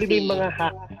mas healthy.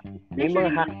 May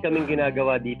mga hacks kaming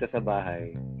ginagawa dito sa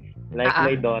bahay. Like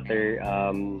my daughter,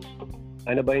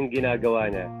 ano ba yung ginagawa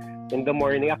niya? In the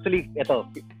morning, actually, ito,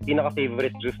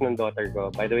 pinaka-favorite juice ng daughter ko.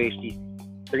 By the way, she's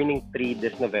turning 3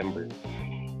 this November.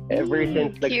 Ever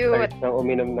since nag-start ng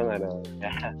uminom ng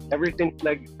ever since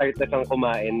nag-start na siyang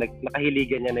kumain,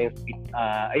 nakahiligan niya na yung sweet,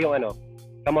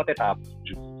 kamote tops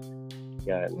juice.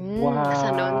 Yan.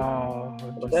 Wow.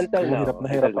 Hirap na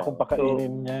hirap akong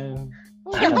pakainin yan.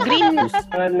 Yung green.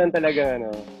 Lang talaga,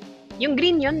 Yung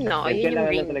green yun, no? Yun yung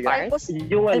green part.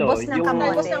 Talbos ng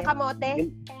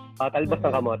kamote. Talbos ng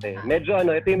kamote. Medyo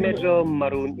ito yung medyo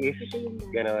maroon-ish.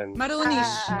 Ganon.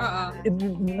 Maroonish.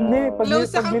 Hindi, pag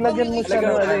nilagyan mo siya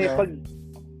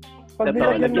pag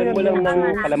nilagyan mo lang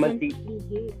ng kalamansi.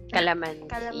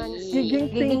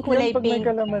 Giging kulay pink pag may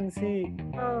kalamansi.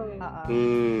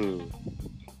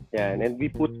 Yan, and we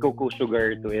put cocoa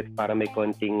sugar to it para may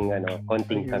konting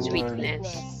sweetness.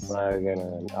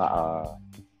 Ganon.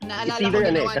 Naalala ko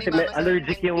ginawa kasi may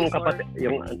allergic yung kapatid,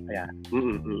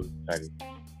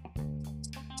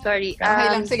 Sorry. Okay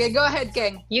lang. Sige, go ahead,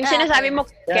 Ken. Yung sinasabi mo,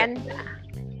 Ken,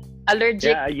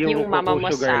 allergic yung mama mo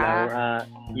sa...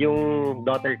 yung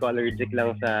daughter ko allergic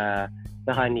lang sa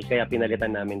honey, kaya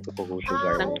pinalitan namin to cocoa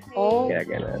sugar. Kaya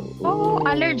ganun.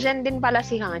 Allergen din pala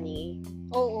si honey.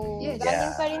 Oo.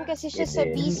 Galing pa rin kasi siya sa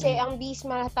bees Ang bees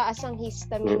mataas ang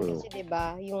histamine kasi 'di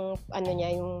ba? Yung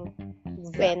niya, yung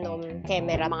venom,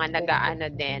 chemera, mga nag-aano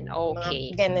din.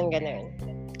 Okay. Ganun.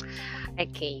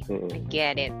 Okay. I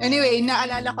get it. Anyway,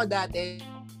 naalala ko dati,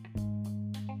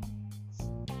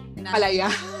 palaya.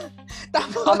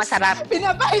 Tapos, masarap.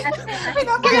 Pinapay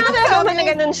Kaya naman na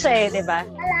ganun siya di ba?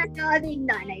 Wala na yung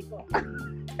nanay ko.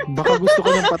 Baka gusto ko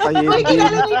nang patayin. Uy,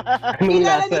 kilala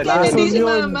ni Kennedy si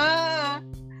Yun. Mama.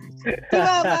 Si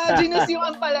Mama, ginos yung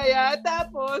ampalaya.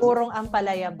 Tapos, Purong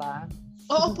ampalaya ba?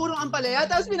 oo, puro ampalaya.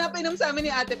 Tapos pinapainom sa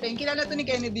amin ni Ate Peng. Kilala to ni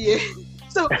Kennedy eh.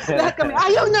 So, lahat kami,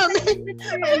 ayaw namin.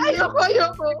 Ayoko.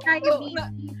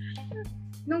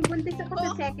 Nung buntis ako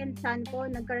sa second son ko,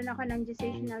 nagkaroon ako ng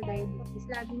gestational diabetes.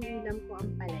 Laging ulam ko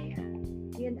ang palaya.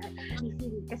 Yun,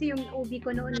 easy. Kasi yung ubi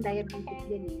ko noon, diabetes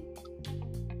din eh.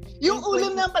 Yung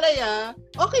ulam ng palaya,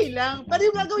 okay lang. Pero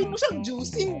yung gagawin mo siyang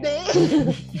juice, hindi.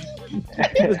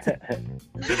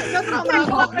 Natrama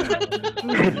ako.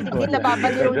 Hindi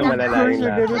nababaliw Medyo na. malala yung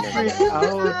lahat.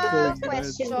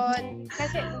 Question,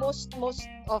 kasi most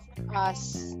of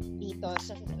us dito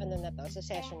sa sa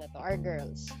session na to are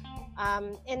girls.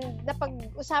 And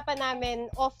napag-usapan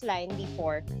namin offline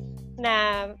before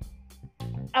na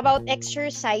about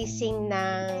exercising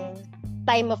ng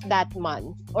time of that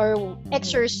month or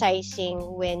exercising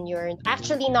when you're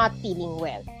actually not feeling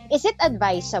well. Is it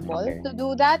advisable to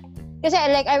do that? Kasi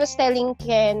like I was telling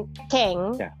Keng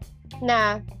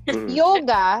na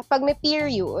yoga, pag may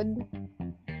period,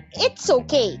 it's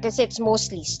okay kasi it's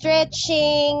mostly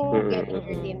stretching, getting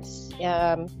your limbs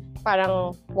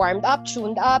parang warmed up,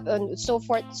 tuned up, and so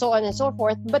on and so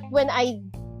forth. But when I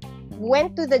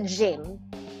went to the gym,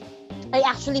 I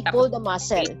actually pulled a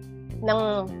muscle ng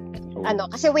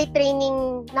kasi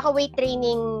naka-weight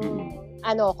training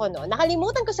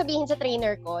nakalimutan ko sabihin sa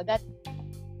trainer ko that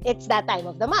it's that time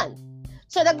of the month.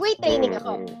 So nag-weight training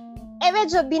ako.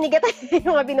 Medyo binigatan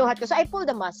yung mga binuhat ko. So I pulled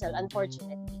a muscle,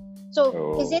 unfortunately.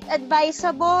 So is it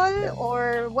advisable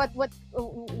or what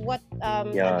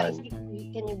advice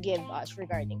can you give us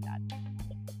regarding that?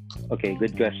 Okay,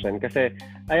 good question. Kasi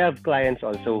I have clients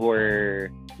also who are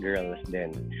girls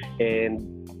then. And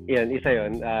isa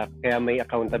yun. Kaya may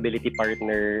accountability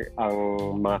partner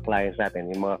ang mga clients natin,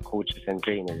 yung mga coaches and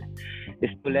trainers,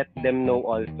 is to let them know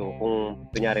also kung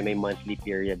kunyari may monthly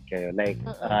period kayo. Like,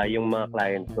 yung mga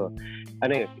clients ko,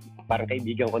 parang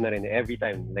kaibigan ko na rin. Every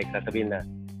time, like, sasabihin na,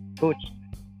 Coach,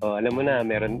 alam mo na,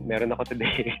 meron ako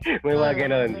today. May mga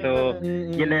ganon. So,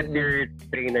 you let your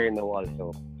trainer know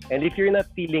also. And if you're not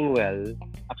feeling well,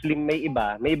 actually may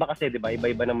iba kasi, di ba?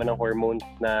 Iba-iba naman ang hormones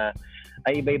na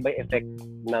iba-iba effect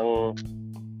ng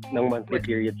monthly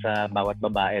period sa bawat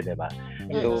babae, di ba?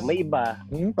 So, may iba.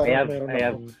 I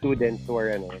have students who are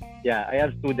I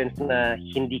have students na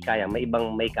hindi kaya, may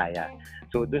ibang may kaya.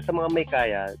 So, dun sa mga may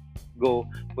kaya,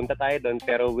 punta tayo doon,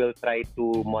 pero we'll try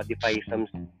to modify some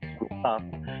stuff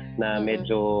na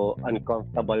medyo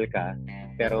uncomfortable ka,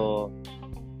 pero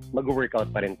mag-workout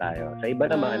pa rin tayo. Sa iba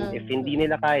naman, if hindi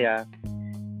nila kaya,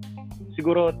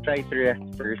 siguro try to rest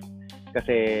first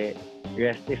kasi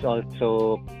rest is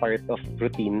also part of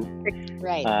routine.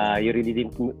 Right. You really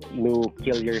need to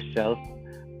kill yourself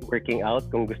working out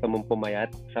kung gusto mong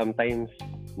pumayat. Sometimes,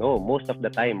 most of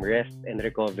the time, rest and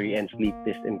recovery and sleep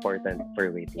is important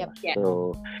for weight loss. Yep.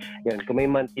 So, yan, kung may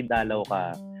monthly dalaw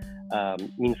ka,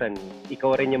 minsan,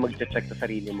 ikaw rin yung mag-check sa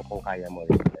sarili mo kung kaya mo.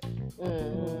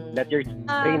 That your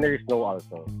trainers know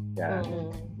also. Yeah.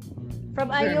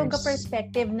 From a yoga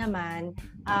perspective naman,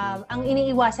 ang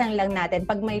iniiwasan lang natin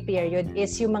pag may period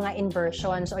is yung mga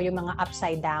inversions or yung mga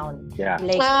upside down. Yeah.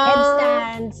 Like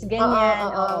headstands,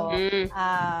 ganyan.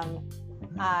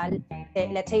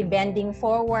 Let's say bending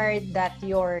forward that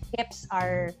your hips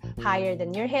are higher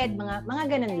than your head, mga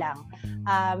ganun lang.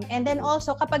 And then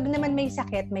also, kapag naman may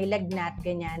sakit, may lagnat,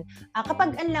 ganyan,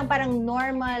 kapag parang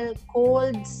normal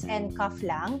colds and cough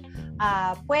lang,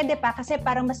 pwede pa kasi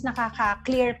parang mas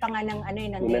nakaka-clear pa nga ng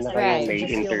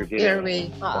airway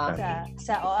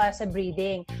sa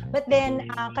breathing. But then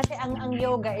kasi ang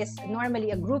yoga is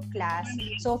normally a group class,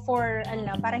 so for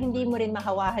para hindi mo rin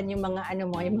mahawahan yung mga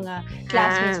yung mga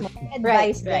classmates mo,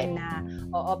 advice din na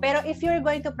pero if you're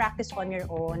going to practice on your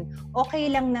own, okay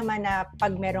lang naman na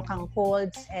pag meron kang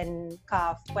colds and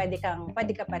cough, pwede ka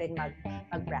pa rin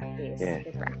mag-practice. Yes.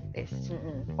 Practice.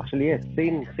 Actually, yes.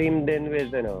 Same din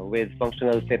with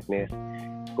functional fitness.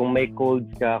 Kung may colds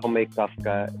ka, kung may cough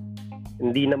ka,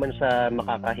 hindi naman siya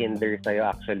makaka-hinder sa'yo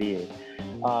actually.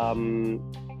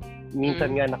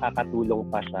 Minsan nga nakakatulong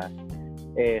pa siya.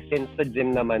 Since sa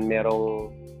gym naman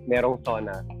merong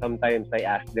sauna, sometimes I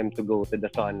ask them to go to the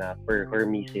sauna for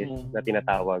hormesis na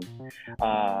tinatawag.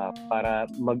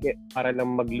 Para lang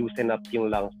mag-loosen up yung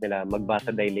lungs nila,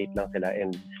 mag-vasodilate lang sila,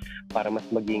 and para mas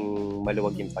maging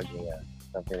maluwag yung paghinga.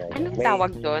 Anong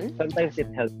tawag doon? Sometimes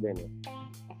it helps din.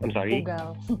 I'm sorry?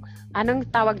 Ugaw. Anong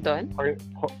tawag doon?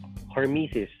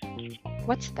 Hormesis.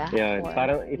 What's that? Yeah, for?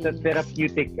 parang it's a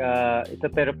therapeutic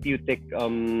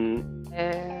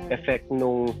effect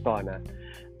nung sauna.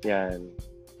 Yan.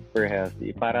 For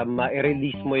healthy. Para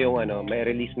ma-release mo yung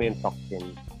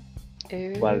toxin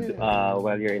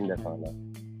while you're in the sauna.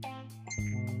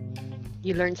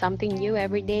 You learn something new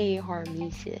every day,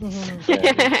 Hormesis.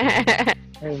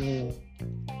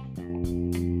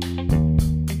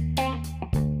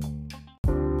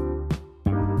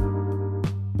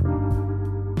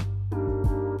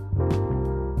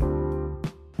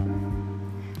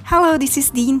 Hello, this is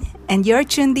Dean, and you're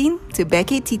tuned in to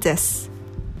Becky Titas.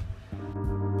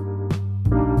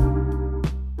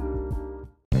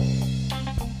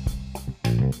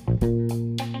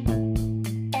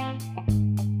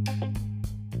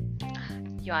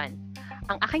 Yun.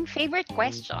 Ang aking favorite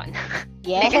question.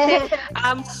 Yes. Kasi,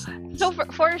 so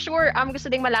for sure, gusto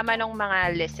ding malaman ng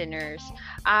mga listeners.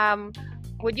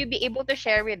 Would you be able to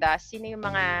share with us sino yung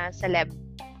mga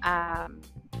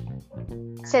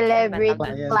Celebrity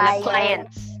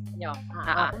clients nyo?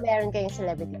 Kung meron kayong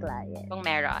celebrity client. Kung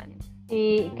meron.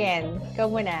 Si Ken, ikaw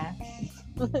muna.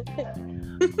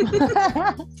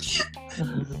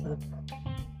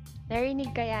 Narinig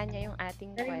kaya niya yung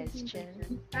ating question?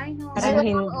 Ay, no. Parang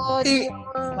Audio.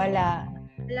 wala.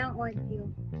 Walang audio.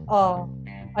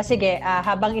 O sige,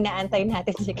 habang inaantay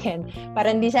natin si Ken,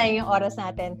 para hindi sayang yung oras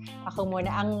natin, ako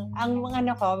muna. Ang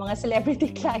mga mga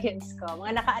celebrity clients ko,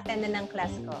 mga naka-attend na ng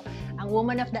class ko, ang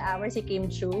woman of the hour si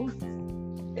Kim Chu.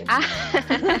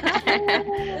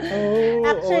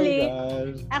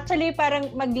 Actually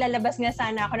parang maglalabas nga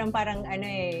sana ako ng parang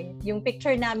yung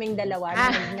picture naming dalawa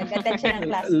nung nag-attend siya ng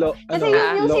class ko. Kasi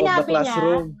yung sinabi niya,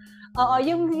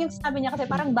 yung sinabi niya kasi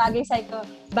parang bagay sa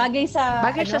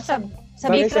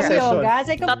Bikram yoga.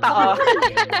 Sabi ko, totoo.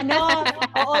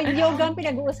 Yoga ang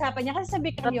pinag-uusapan niya. Kasi sa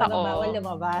Bikram yoga, bawal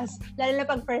lumabas. Lalo na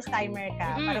pag first-timer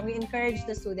ka. Parang we encourage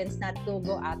the students not to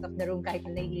go out of the room kahit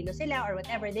nahihilo sila or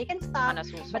whatever. They can stop,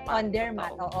 but on their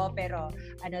mat. Pero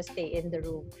stay in the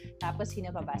room. Tapos,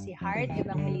 sino pa ba? Si Heart,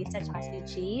 Evangelista, tsaka si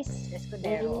Cheese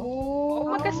Escudero.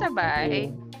 Magkasabay.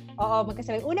 Oo,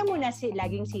 magkasabay. Una muna,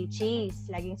 laging si Cheese.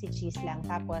 Laging si Cheese lang.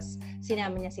 Tapos,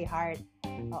 sinama niya si Heart.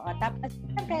 Oo, tapos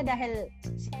siyempre dahil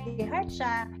si Heart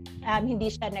siya, hindi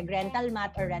siya nag-rental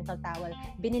mat or rental towel,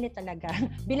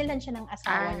 binilan siya ng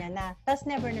asawa niya na, tapos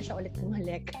never na siya ulit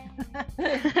bumalik.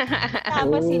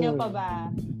 Tapos sino pa ba?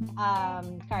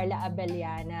 Carla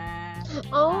Abellana,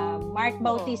 Mark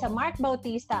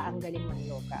Bautista, ang galing ng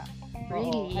yoga.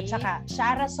 Really? At saka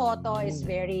Shara Soto is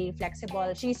very flexible.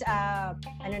 She's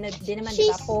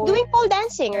She's doing pole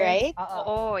dancing, right?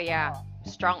 Oo, yeah.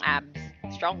 Strong abs,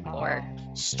 strong core.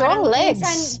 Strong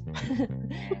legs.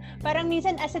 Parang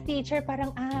minsan as a teacher, parang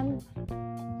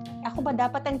ako ba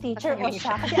dapat ang teacher o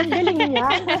siya? Kasi ang galing niya.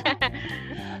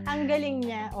 Ang galing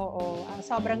niya, oo.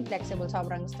 Sobrang flexible,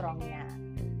 sobrang strong niya.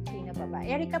 Sino pa ba?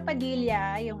 Erica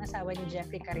Padilla, yung asawa ni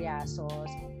Jeffrey Carriazo.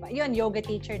 Yun, yoga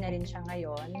teacher na rin siya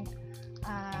ngayon.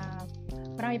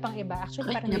 Marami pang iba.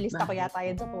 Actually, parang nilista ko yata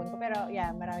yun sa phone ko. Pero yeah,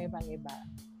 marami pang iba.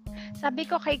 Sabi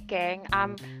ko kay Keng,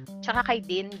 tsaka kay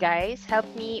Din, guys, help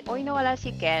me. Nawala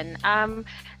si Ken.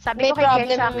 Sabi ko kay Ken,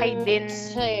 tsaka kay Din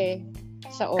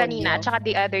sa audio. Kanina, tsaka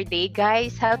the other day,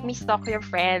 guys, help me stalk your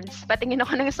friends. Patingin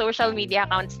ako ng social media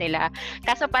accounts nila.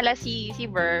 Kaso pala si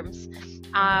Verms,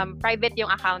 private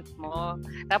yung account mo.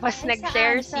 Tapos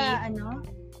nag-share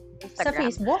Instagram. Sa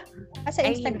Facebook? Sa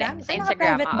Instagram? Sa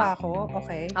Instagram. Naka-private ba ako?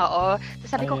 Okay. Oo. Tapos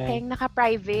sabi ko, Keng,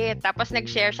 naka-private. Tapos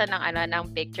nag-share siya ng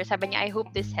picture. Sabi niya, I hope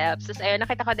this helps. Tapos ayun,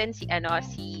 nakita ko din si Tessa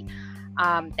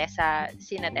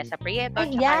Prieto.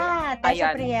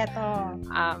 Tessa Prieto.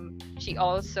 She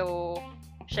also,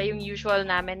 siya yung usual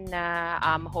namin na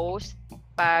host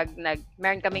pag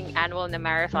meron kaming annual na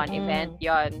marathon event.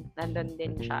 Yon, nandun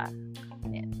din siya.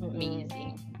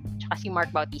 Amazing. Tsaka si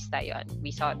Mark Bautista yon. We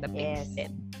saw the pics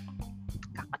din.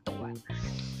 Kakatuwa.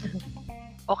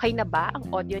 Okay na ba ang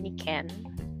audio ni Ken?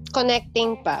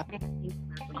 Connecting pa.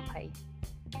 Okay.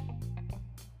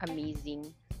 Amazing.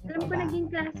 Alam ko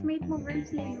naging classmate mo,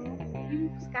 Versley, no?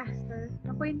 Yung newscaster.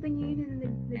 Nakwento niyo yun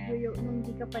nung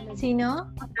hindi ka pa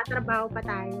Sino? Magtatrabaho pa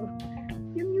tayo.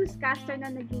 Yung newscaster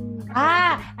na naging...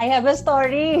 I have a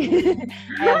story.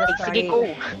 Sige ko.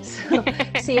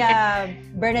 Si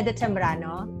Bernadette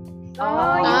Zambrano.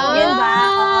 Yun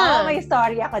ba? May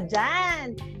story ako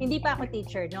dyan. Hindi pa ako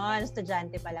teacher noon.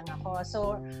 Estudyante pa lang ako.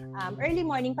 So, early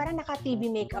morning, parang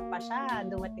naka-TV makeup pa siya.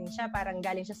 Dumating siya, parang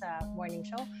galing siya sa morning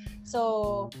show. So,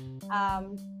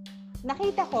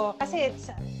 nakita ko, kasi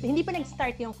hindi pa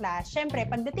nag-start yung class. Siyempre,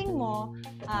 pagdating mo,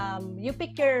 you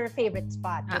pick your favorite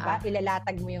spot, diba?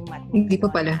 Ilalatag mo yung mat mo. Hindi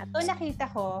pa pala. So, nakita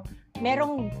ko,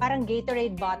 merong parang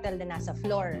Gatorade bottle na nasa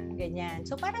floor. Ganyan.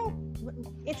 So parang,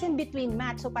 it's in between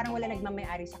mat. So parang wala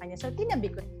nagmamayari sa kanya. So tinabi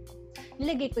ko.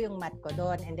 Nilagay ko yung mat ko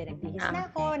doon. And then nagbihis na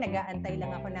ako. Nag-aantay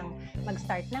lang ako ng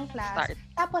mag-start ng class.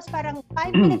 Tapos parang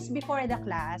 5 minutes before the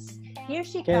class, here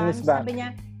she comes. Sabi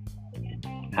niya,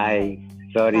 Hi.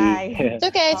 Sorry. Hi. It's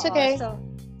okay, it's okay.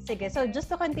 Sige, so just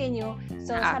to continue,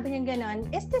 so sabi niya gano'n,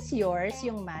 is this yours,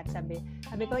 yung mat? Sabi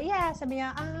ko, yeah. Sabi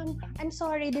niya, I'm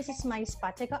sorry, this is my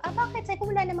spot. Sabi ko, bakit? Sabi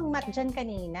ko, wala namang mat dyan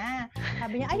kanina.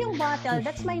 Sabi niya, yung bottle,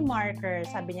 that's my marker.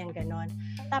 Sabi niya gano'n.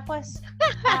 Tapos,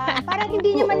 parang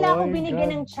hindi niya man lang ako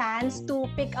binigyan ng chance to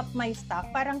pick up my stuff.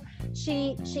 Parang,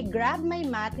 she grabbed my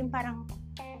mat, yung parang,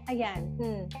 ayan.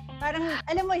 Parang,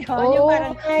 alam mo yun, yung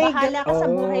parang, bahala ka sa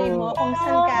buhay mo kung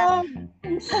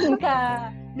saan ka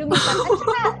lumipat.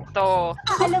 At saka,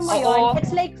 alam mo yun,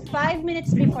 it's like 5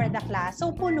 minutes before the class.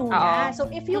 So, puno na. So,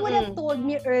 if you would have told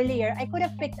me earlier, I could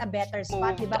have picked a better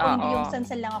spot, di ba? Kung hindi yung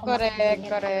sansan lang ako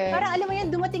Correct. Parang, alam mo yun,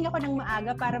 dumating ako ng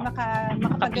maaga para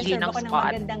makapag-reserve ako ng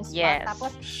magandang spot. Yes.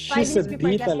 Tapos, 5 She's minutes a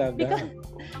before D class. talaga.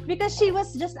 Because she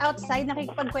was just outside,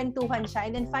 nakikipagkwentuhan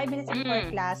siya. And then 5 minutes before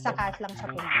class, saka lang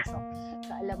siya pumasok.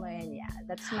 So, alam mo yun,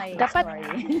 that's my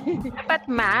story.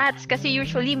 Dapat mats. Kasi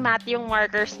usually mat yung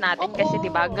markers natin. Kasi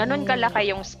diba, ganun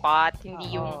kalaki yung spot.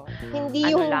 Hindi yung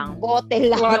bottle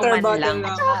lang. Water bottle lang.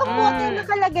 At saka bottle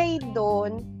nakalagay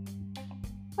doon.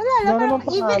 Wala lang. Parang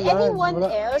even anyone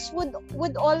else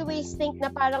would always think na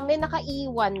parang may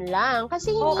nakaiwan lang.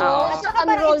 Kasi hindi At saka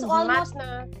parang unrolled it's almost mat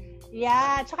na.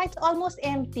 Yeah, tsaka it's almost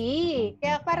empty.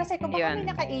 Kaya para sa ko, baka may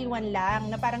nakaiwan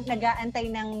lang na parang nag-aantay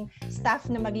ng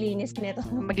staff na maglinis nito.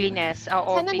 Maglinis,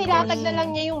 oo. Sana nilatag na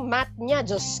lang niya yung mat niya.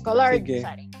 Diyos ko, Lord. Sige.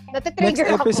 Sorry. Next Natitrigger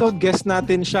ako. episode, guest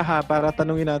natin siya ha, para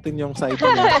tanungin natin yung side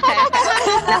niya.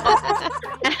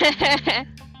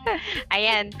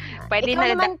 Ayan. Pwede Ikaw na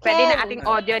naman, pwede Ken. na ating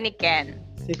audio ni Ken.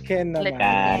 Si Ken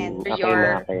naman.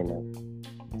 Okay na.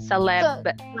 Celeb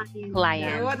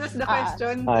client. What was the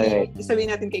question? Alright. Sabihin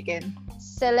natin kay Ken.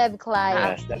 Celeb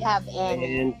clients. Do you have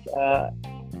any? And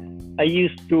I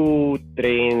used to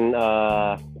train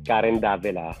Karen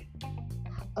Davila.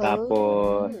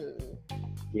 Tapos,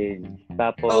 yes.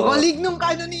 Tapos, colleague nung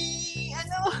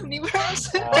ni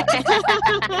Rose.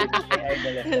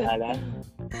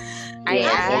 Ay.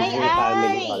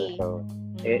 Family also.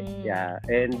 Yeah.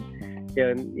 And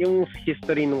yun, yung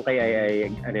history nung kay Ai,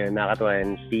 nakakatuwa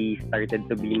yun. She started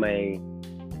to be my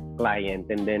client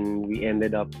and then we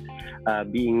ended up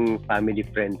being family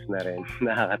friends na rin.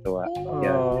 Nakakatuwa.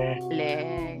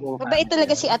 Leng. Mabait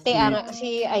talaga si ate,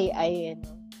 si Ai.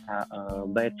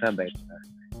 Bait siya.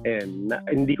 Ayun,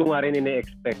 hindi ko nga rin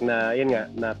ina-expect na, yun nga,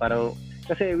 na parang,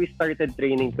 kasi we started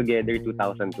training together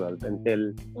 2012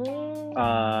 until,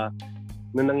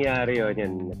 nung nangyari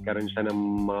yun, nagkaroon siya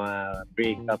ng mga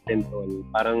breakup and all.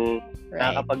 Parang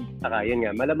nakakapagtaka. Yun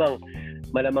nga,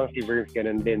 malamang si Verve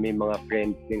ganun din. May mga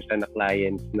friends din siya na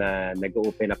clients na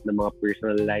nag-open up ng mga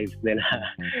personal lives nila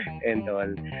and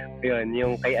all. Yun,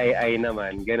 yung kay Ai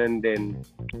naman, ganun din.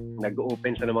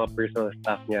 Nag-open siya ng mga personal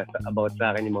stuff niya about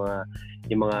sa akin,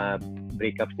 yung mga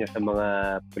breakups niya sa mga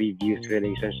previous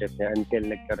relationships niya until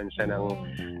nagkaroon siya ng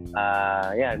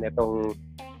itong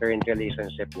current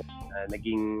relationship niya.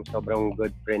 Naging sobrang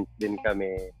good friends din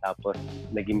kami. Tapos,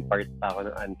 naging part pa ako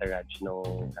ng entourage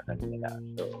nung kanila.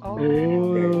 So,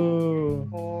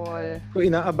 Cool. Kung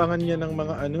inaabangan niya ng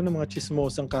mga ng mga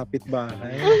chismosang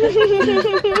kapitbahay.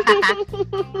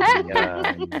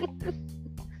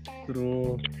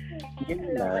 True.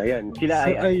 Yan. Sila So,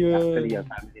 ay actually ang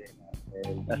family nila.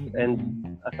 And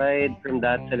aside from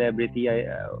that celebrity,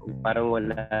 parang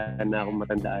wala na akong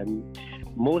matandaan.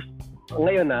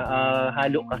 Ngayon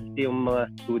halo kasi yung mga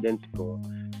students ko.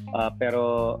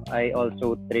 Pero I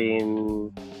also train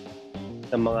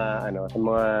sa mga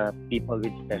people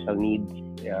with special needs.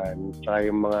 Yan. Tsaka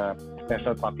yung mga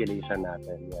special population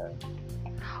natin. Yan.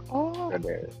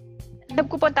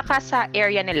 Nagpupunta ka sa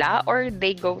area nila or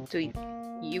they go to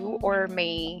you or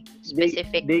may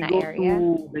specific they na go area?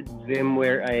 to the gym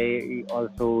where I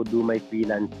also do my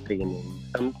freelance training.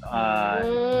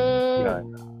 Yan.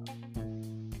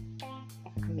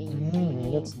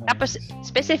 That's nice. Tapos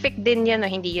specific din yan, no?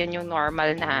 Hindi yan yung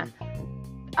normal na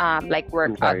like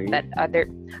workout that other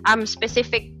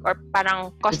specific or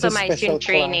parang customized yung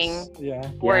training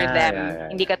for them. Yeah.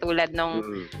 Hindi katulad nung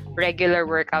regular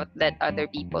workout that other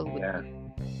people would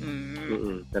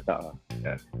do. Totoo.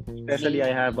 Yeah. Especially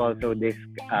I have also this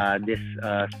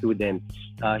student.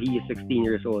 He is 16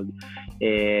 years old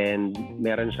and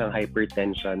meron siyang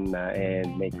hypertension na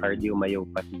and may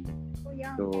cardiomyopathy.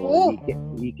 So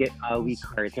weak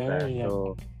heart na.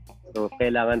 So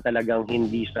kailangan talagang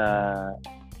hindi siya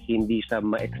kasi hindi siya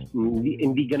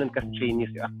hindi ganun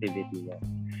ka-strenuous yung activity niya.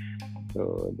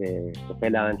 So, so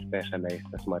kailangan specialized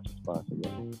as much as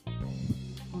possible.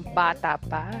 Bata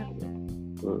pa.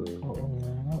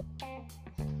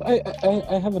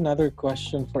 I have another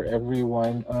question for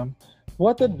everyone.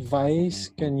 What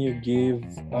advice can you give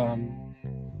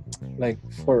like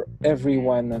for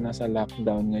everyone na nasa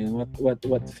lockdown ngayon?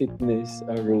 What fitness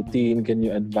routine can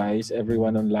you advise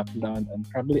everyone on lockdown and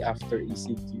probably after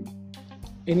ECQ?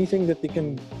 Anything that they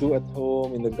can do at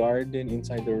home, in the garden,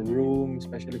 inside their room,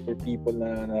 especially for people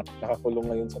na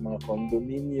nakakulong ngayon sa mga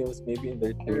condominiums, maybe in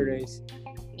their terrace.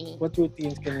 What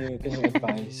routines can you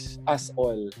advise us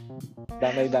all?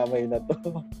 Damay-damay na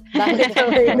to.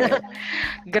 Damay na.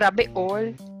 Grabe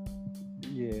all.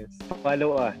 Yes.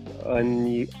 Follow us on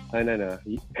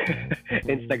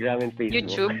Instagram and Facebook.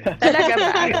 YouTube. Talaga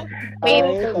ba?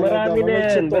 Marami na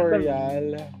yan.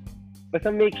 Tutorial. Basta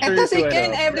make sure ito si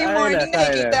Ken, every morning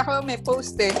nakikita ko may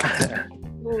post eh.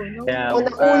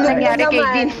 Nahulog na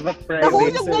naman.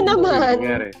 Nahulog na naman.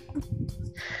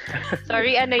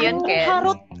 Sorry, ano yun, Ken?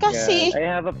 Harot kasi. I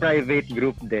have a private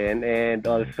group then, and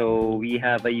also we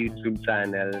have a YouTube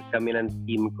channel. Kami ng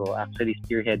team ko, actually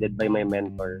spearheaded by my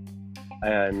mentor,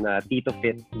 Tito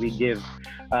Fit. We give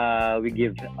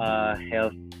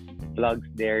health vlogs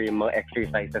there, yung mga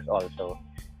exercises also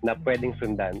na pwedeng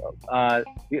sundan.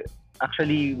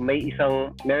 Actually,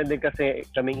 meron din kasi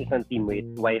kaming isang teammate,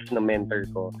 wife na mentor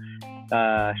ko.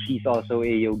 She's also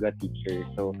a yoga teacher.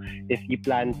 So, if you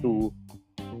plan to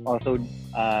also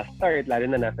start, lalo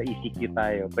na nasa ECQ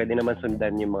tayo, pwede naman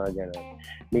sundan yung mga gano'n.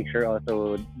 Make sure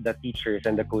also the teachers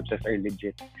and the coaches are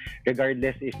legit.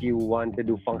 Regardless if you want to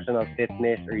do functional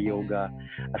fitness or yoga,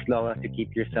 as long as you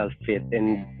keep yourself fit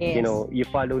and you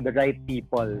follow the right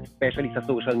people, especially sa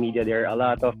social media, there are a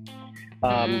lot of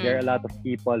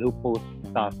people who post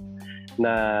stuff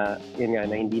na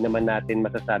na hindi naman natin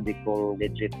masasabi kung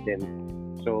legit din.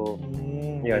 So,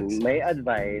 my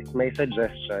advice, my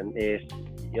suggestion is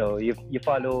you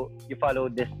follow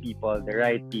these people, the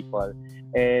right people,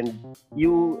 and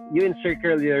you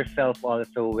encircle yourself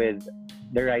also with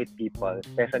the right people,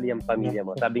 especially ang pamilya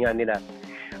mo. Sabi nga nila,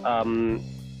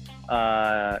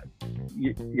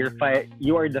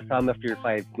 you are the sum of your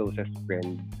 5 closest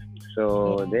friends.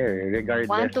 So there,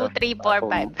 regardless 1, 2, 3, 4,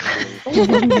 5.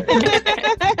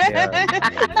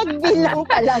 Nagbilang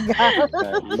talaga.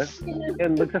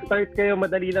 Magsa-start kayo,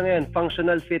 madali lang yan.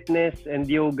 Functional fitness and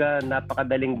yoga,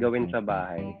 napakadaling gawin sa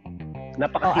bahay.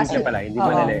 Napakasimple pala, hindi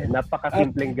madali.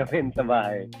 Napakasimpleng gawin sa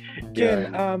bahay.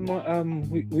 Ken,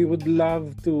 we would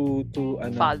love to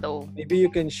follow. Maybe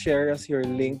you can share us your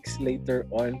links later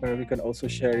on, but we can also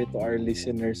share it to our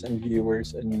listeners and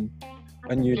viewers on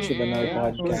YouTube and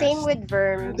our podcast. Same with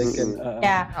Verm.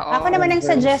 Ako naman ang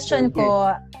suggestion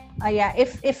ko,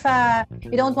 if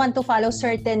you don't want to follow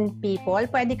certain people,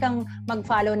 pwede kang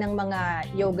mag-follow ng mga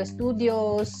yoga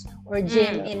studios or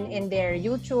gym in their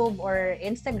YouTube or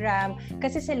Instagram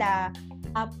kasi sila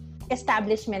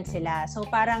establishment sila. So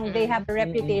parang they have a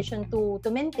reputation to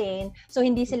maintain. So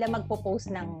hindi sila magpo-post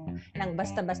ng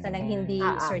basta-basta ng hindi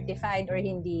certified or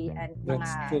hindi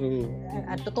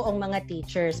totoong mga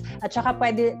teachers. At saka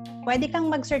pwede kang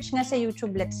mag-search nga sa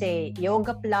YouTube, let's say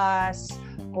Yoga Plus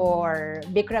or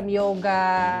Bikram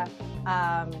Yoga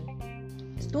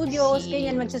studios,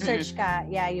 ganyan magse-search ka.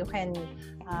 Yeah, you can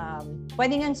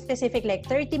pwede nga specific like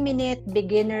 30-minute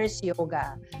beginners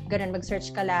yoga. Ganun,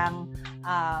 mag-search ka lang,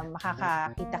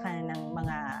 makakakita ka na ng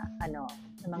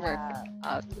mga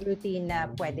routine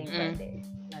na pwede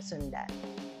masundan.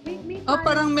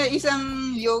 Parang may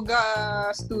isang yoga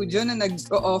studio na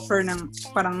nag-o-offer ng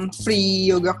parang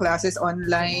free yoga classes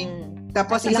online.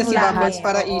 Tapos isa si Bubbles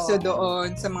para iso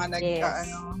doon sa mga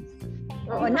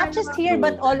not just here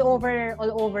but all over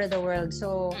the world.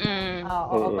 So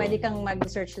pwede kang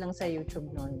mag-search lang sa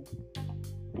YouTube noon.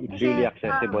 It's really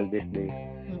accessible these days.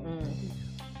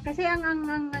 Kasi ang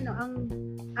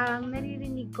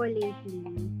naririnig ko lately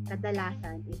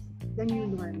kadalasan is the new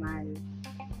normal.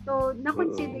 So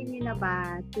na-consider niyo na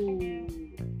ba to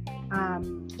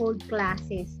hold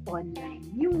classes online?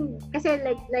 Yung kasi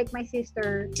like my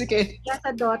sister, she has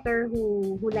a daughter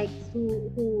who's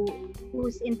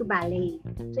into ballet.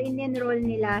 So in-enroll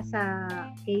nila sa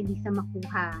Lisa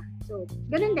Makuha. So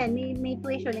ganun din, may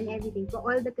tuition and everything. So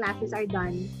all the classes are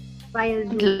done via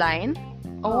Zoom.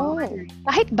 Online?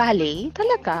 Kahit ballet?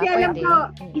 Talaga? Kasi alam ko,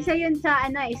 isa yun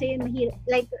mahirap.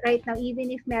 Like right now,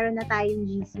 even if meron na tayong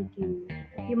GCQ,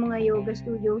 yung mga yoga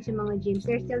studios, yung mga gyms,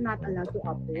 they're still not allowed to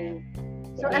operate.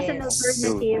 So as an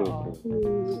alternative to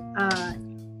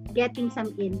getting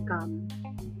some income,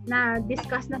 na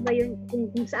discuss na ba yun kung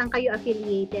saan kayo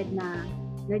affiliated na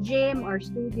na gym or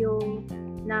studio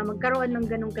na magkaroon ng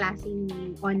ganong klaseng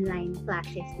online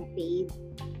classes na paid?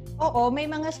 Oo, may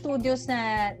mga studios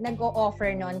na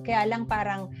nag-o-offer nun. Kaya lang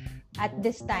parang at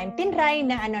this time, tinry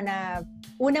na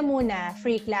una muna,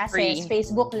 free classes,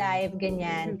 Facebook Live,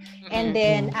 ganyan. And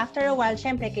then, after a while,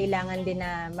 syempre, kailangan din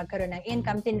na magkaroon ng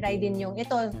income. Tinry din yung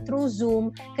ito through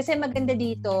Zoom. Kasi maganda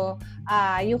dito,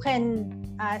 you can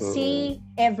see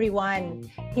everyone.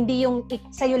 Hindi yung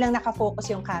sa'yo lang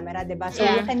nakafocus yung camera, diba? So,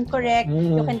 you can correct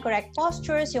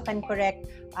postures, you can correct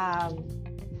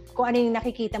kung ano yung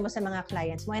nakikita mo sa mga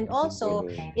clients mo. And also,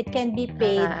 it can be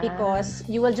paid because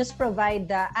you will just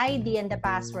provide the ID and the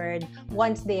password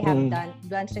once they have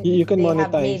you can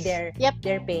monetize. Have made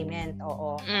their payment.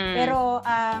 Oo. Pero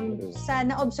sa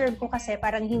na-observe ko kasi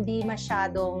parang hindi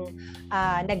masyadong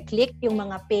nag-click yung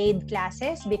mga paid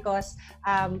classes because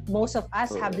most of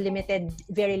us have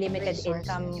very limited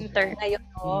income ngayon.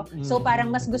 So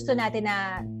parang mas gusto natin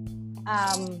na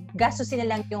gastusin na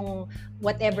lang yung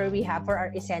whatever we have for our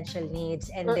essential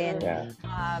needs, and then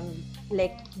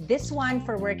like this one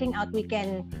for working out, we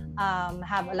can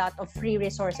have a lot of free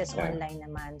resources online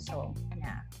naman. So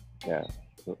ano yung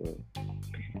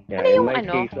in my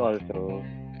case also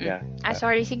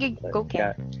sorry, sige, go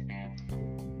Ken.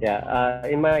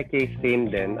 In my case, same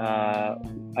din. I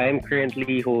am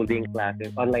currently holding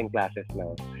online classes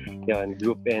now. Yun,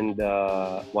 group and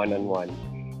one-on-one.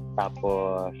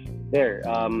 Tapos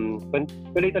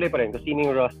tuloy-tuloy pa rin. Kung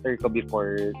sino yung roster ko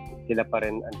before, sila pa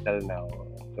rin until now.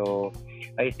 So,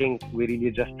 I think we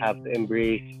really just have to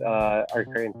embrace our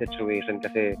current situation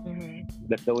kasi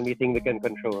that's the only thing we can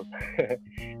control.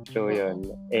 So,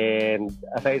 yun. And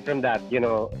aside from that,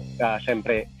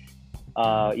 syempre,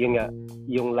 yun nga,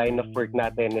 yung line of work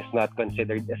natin is not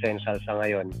considered essential sa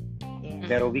ngayon.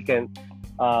 Pero we can,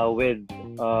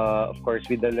 of course,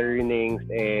 with the learnings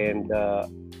and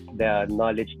the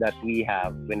knowledge that we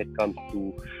have when it comes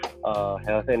to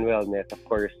health and wellness, of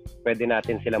course, pwede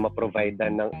natin sila ma-provide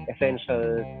ng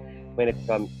essentials when it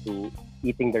comes to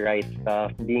eating the right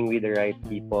stuff, being with the right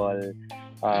people,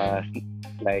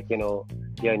 like, yun,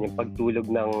 yung pagtulog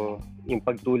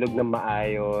ng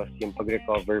maayos, yung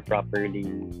pag-recover properly.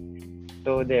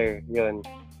 So there, yun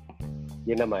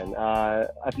naman.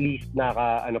 At least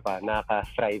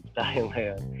naka-thrive tayo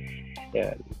ngayon.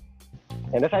 Yan.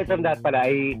 And aside from that pala,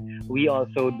 we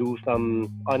also do some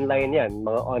mga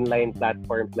online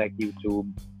platforms like YouTube.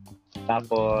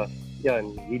 Tapos,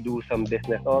 yun, we do some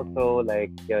business also,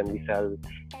 like, yun, we sell,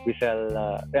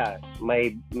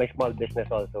 my small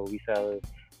business also, we sell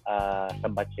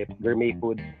sabat chips, gourmet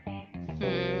food.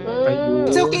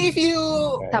 It's okay if you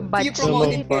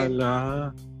promote it.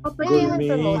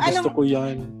 Gourmet, gusto ko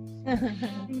yan.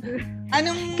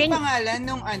 Anong pangalan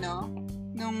nung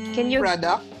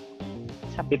product?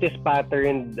 It is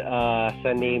patterned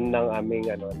sa name ng aming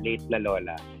late na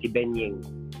lola, si Benying.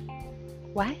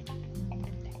 What?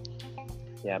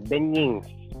 Yeah, Benying.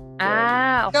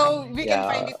 Okay. So we can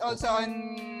find it also on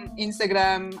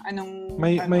Instagram.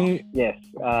 Yes,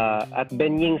 at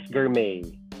Benying's Gourmet.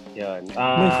 Yan.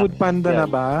 May food panda na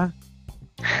ba?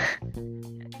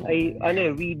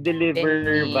 We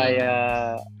deliver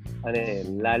via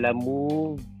Lala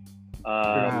Move,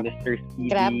 Mr.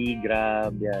 Speedy,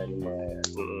 Grab, yan.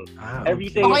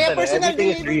 Everything personal everything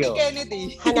is delivery real. ni Kennedy.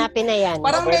 Hanapin na yan.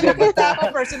 Parang may nakita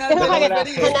ako personal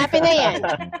delivery. Hanapin na yan.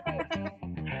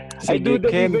 Sige,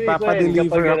 Ken,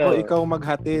 papadeliver ako, ikaw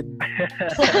maghatid.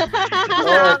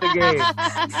 Sige.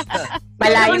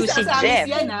 Malayo si Jeff.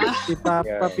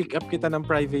 Ipa-pick up kita ng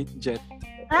private jet.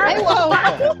 Ay, wow!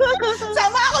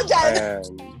 Sama ako dyan!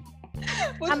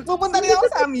 Pupunta rin ako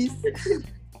sa Amis.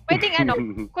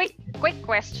 Pwedeng quick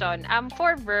question.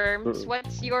 For Verms,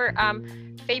 what's your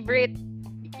favorite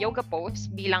yoga pose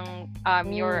bilang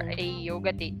you're a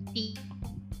yoga teacher?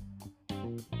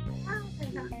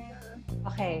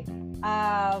 Okay.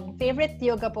 Favorite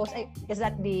yoga pose, is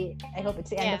that I hope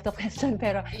it's the end of the question,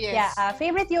 pero yes.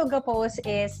 Favorite yoga pose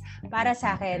is, para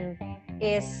sa akin,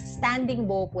 is standing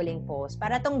bow pulling pose.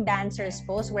 Para tong dancer's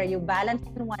pose where you balance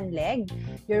on one leg,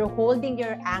 you're holding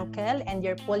your ankle and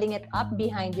you're pulling it up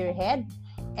behind your head,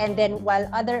 and then while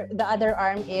the other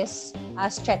arm is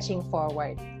stretching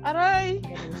forward. Aray!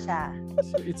 Ganun siya.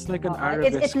 So it's like an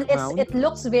arabesque crown. It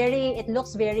looks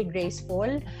very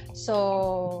graceful.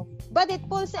 So but it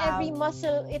pulls every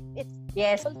muscle. It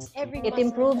Yes, Every it muscle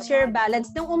improves in the your body. balance.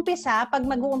 Nung umpisa, pag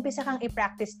mag-uumpisa kang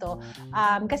i-practice to,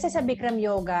 kasi sa Bikram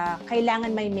Yoga,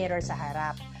 kailangan may mirror sa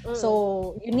harap.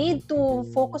 So, you need to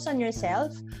focus on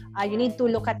yourself. You need to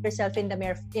look at yourself in the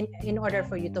mirror in order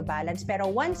for you to balance. Pero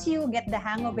once you get the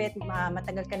hang of it,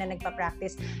 matagal ka na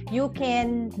nagpa-practice, you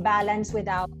can balance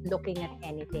without looking at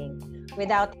anything,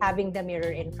 without having the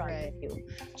mirror in front of you.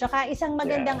 Tsaka isang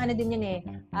magandang ano din yun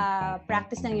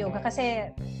practice ng yoga kasi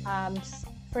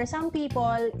for some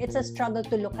people, it's a struggle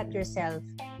to look at yourself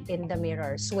in the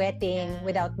mirror, sweating,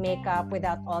 without makeup,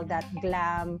 without all that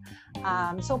glam.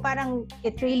 So parang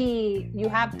it really, you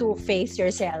have to face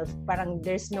yourself. Parang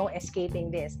there's no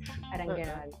escaping this. Parang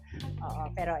gano'n.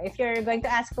 Pero if you're going to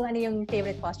ask kung ano yung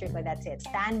favorite posture ko, that's it.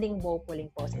 Standing bow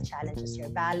pulling pose. It challenges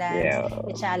your balance.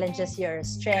 Yeah. It challenges your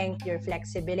strength, your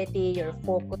flexibility, your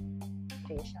focus.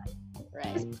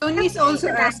 Right. Tony is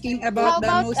also asking about the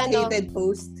about, most hated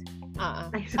post.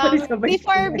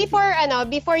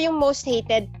 Before yung most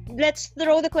hated, let's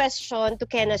throw the question to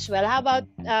Ken as well. How about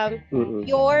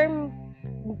your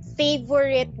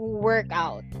favorite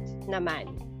workout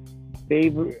naman?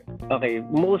 Okay,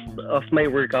 most of my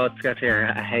workouts kasi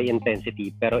are high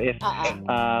intensity. Pero if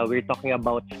we're talking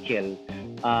about skill,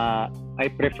 I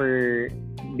prefer,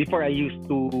 before I used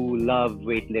to love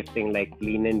weightlifting, like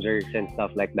clean and jerks and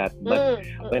stuff like that. But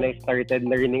when I started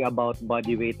learning about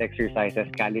body weight exercises,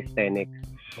 calisthenics,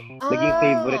 naging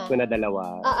favorite ko na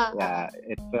dalawa.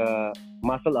 It's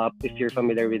Muscle Up, if you're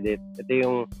familiar with it. Ito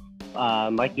yung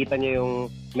makikita niyo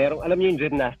yung alam niyo yung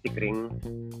gymnastic ring.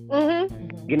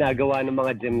 Ginagawa ng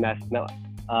mga gymnast na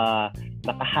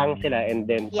nakahang sila, and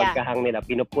then pagkahang nila,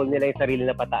 pinupul nila yung sarili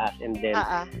na pataas, and then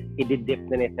i-dip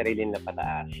na yung sarili na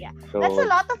pataas. So, that's a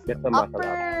lot of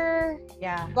upper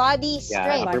body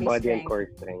strength. Upper body and core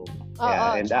strength.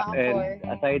 And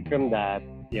aside from that,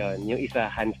 yun, yung isa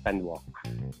handstand walk.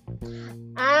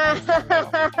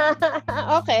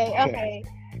 Okay.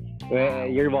 Where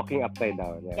you're walking upside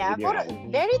down.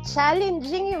 Very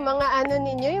challenging yung mga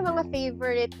ninyo, yung mga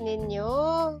favorite ninyo.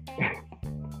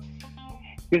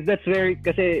 Because that's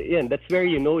where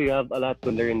you have a lot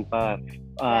to learn pa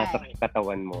sa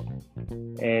katawan mo.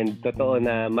 And totoo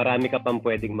na marami ka pang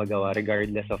pwedeng magawa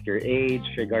regardless of your age,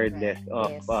 regardless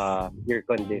of your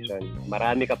condition.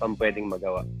 Marami ka pang pwedeng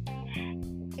magawa.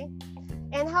 Okay.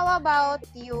 And how about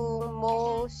yung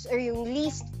most or yung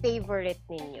least favorite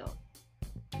ninyo?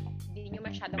 Hindi nyo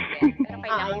masyadong bet. Pero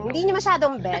kailangan hindi nyo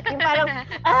masyadong bet. Yung parang,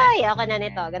 ako na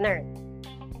nito. Ganun.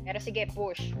 Pero sige,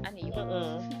 push. Ano yun?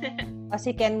 O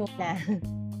si Ken muna.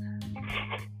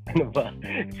 Ano ba?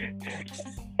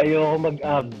 Ayoko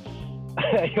mag-abs.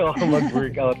 Ayoko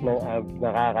mag-workout ng abs.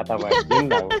 Nakakatamad. Yun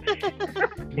lang.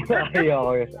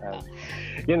 Ayoko yung abs.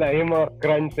 Yun lang, yung mga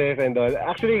crunches and all.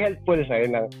 Actually, helpful siya.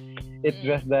 Yun lang. It's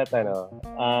just that,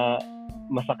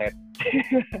 masakit.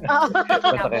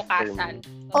 Masakit for me.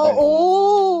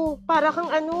 Oo. Para kang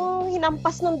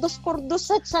hinampas ng 2x2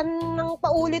 sa tiyan ng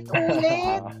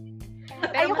paulit-ulit.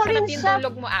 Pero masarap yung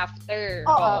tulog mo after.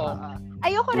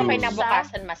 Ayoko rin siya.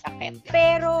 Kinabukasan masakit.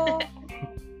 Pero,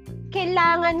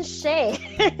 kailangan siya.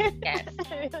 Yes.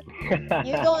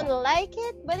 You don't like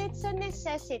it, but it's a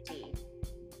necessity.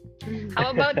 How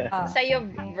about sa'yo,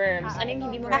 Verms? Ano yung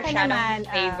hindi mo masyadong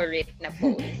favorite na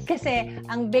pose? Kasi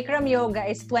ang Bikram Yoga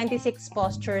is 26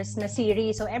 postures na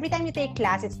series. So every time you take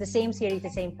class, it's the same series, the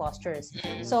same postures.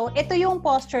 So ito yung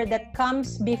posture that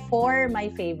comes before my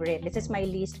favorite. This is my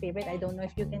least favorite. I don't know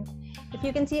if you can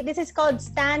see it. This is called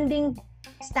standing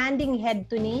head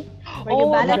to knee. Where you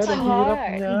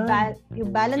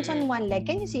balance on one leg.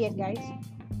 Can you see it, guys?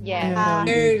 Yes.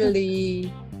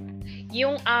 Barely.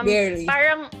 Yung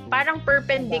parang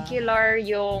perpendicular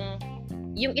yung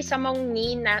isa mong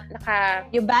knee na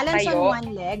you balance on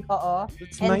one leg,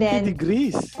 It's 90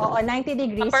 degrees. 90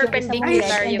 degrees.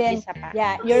 Perpendicular yung isa pa.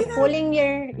 Yeah, you're pulling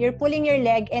your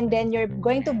leg, and then you're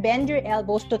going to bend your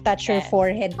elbows to touch your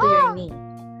forehead to your knee.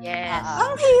 Yes.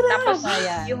 Tapos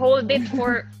you hold it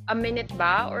for a minute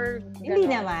ba or hindi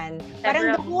naman.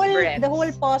 Parang the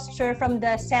whole posture from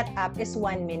the setup is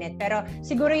 1 minute. Pero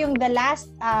siguro yung the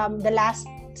last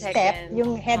step,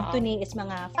 yung head to knee is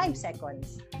mga 5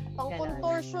 seconds. Pang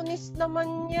contortionist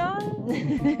naman yan.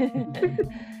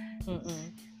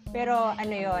 Pero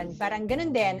yun, parang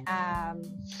ganun din,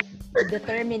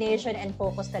 determination and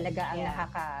focus talaga ang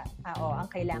ang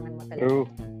kailangan mo talaga.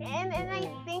 And I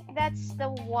think that's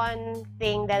the one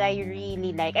thing that I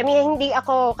really like. I mean, hindi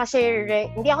ako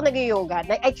nag-yoga.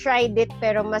 I tried it,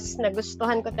 pero mas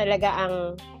nagustuhan ko talaga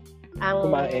ang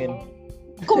kumain.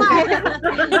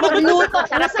 Magluto.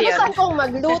 Mas nagustuhan kong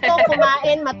magluto,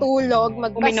 kumain, matulog,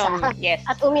 magbasa, uminom. Yes.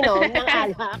 At uminom ng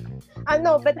alak.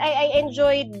 But I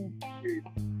enjoyed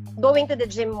going to the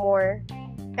gym more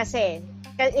kasi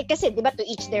di ba to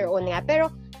each their own nga.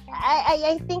 Pero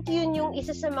I think yun yung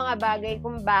isa sa mga bagay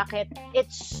kung bakit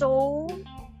it's so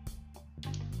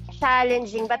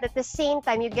challenging, but at the same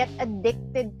time you get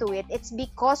addicted to it. It's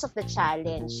because of the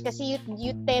challenge, kasi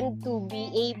you tend to be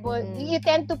able, you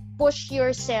tend to push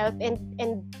yourself and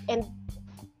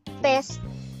test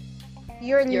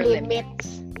your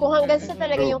limits kung hanggang sa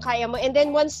talaga yung kaya mo, and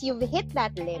then once you've hit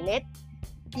that limit,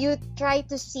 you try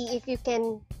to see if you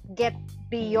can get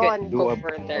beyond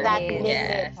that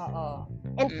limit.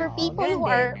 And for people who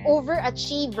are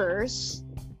overachievers,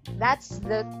 that's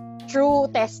the true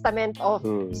testament of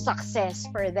success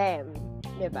for them,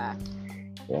 diba?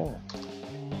 Yeah.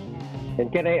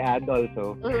 And can I add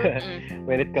also,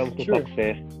 when it comes to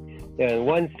success,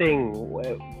 one thing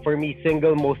for me,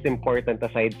 single most important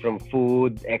aside from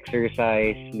food,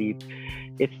 exercise, sleep,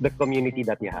 it's the community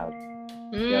that you have.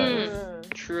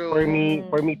 True. For me,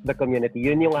 it's the community.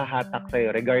 Yun yung hahatak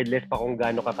sa'yo, regardless pa kung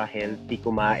gaano ka healthy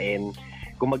kumain.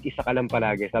 Kung mag-isa ka lang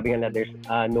palagi, sabi nga na there's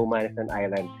no man is an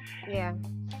island. Yeah.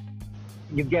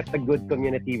 You get a good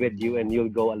community with you and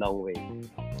you'll go a long way.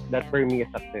 That for me is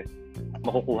success.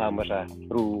 Makukuha mo siya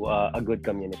through a good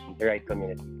community, the right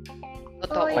community.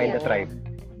 Find the tribe.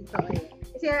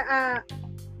 Kasi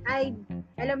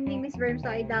alam ni Miss Verm, so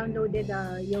I downloaded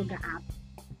the yoga app.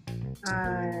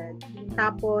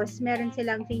 Tapos meron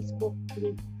silang Facebook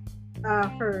group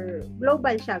for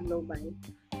global.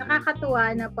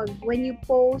 Nakakatuwa na when you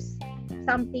post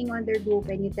something on their group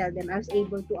and you tell them I was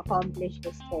able to accomplish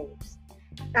this post.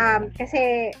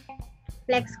 Kasi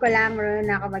flex ko lang, marunong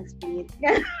na ako mag-split.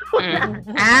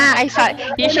 I saw,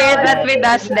 you shared that with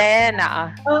us then.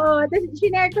 Oo,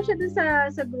 sinare ko siya dun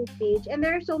sa group page, and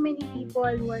there are so many people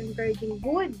who are encouraging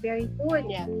good, very good.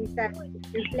 Yeah.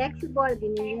 You're flexible,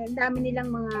 ang dami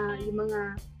nilang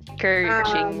mga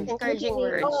encouraging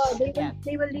words.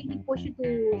 They will really push you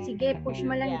to, sige, push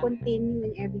mo lang, continue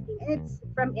and everything. And it's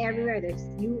from everywhere. There's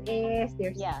US,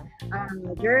 there's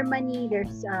Germany,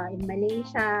 there's in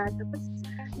Malaysia. Tapos,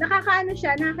 nakakaano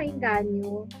siya,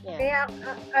 nakakainganyo. Kaya,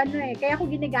 kaya ako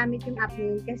ginagamit yung app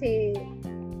niya kasi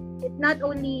it not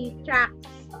only tracks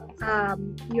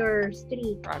your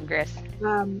streak progress.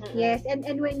 Yes,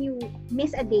 and when you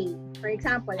miss a day, for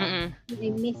example, I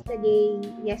missed a day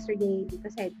yesterday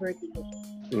because I had vertigo.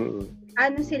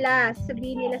 Ano sila,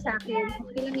 sabihin nila sa akin,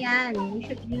 okay lang yan, you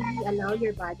should really allow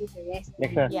your body to rest.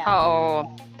 Oo,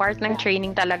 part ng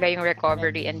training talaga yung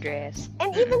recovery and rest.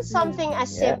 And even something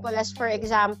as simple as, for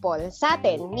example, sa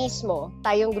atin mismo,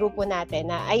 tayong grupo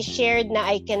natin, na I shared na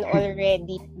I can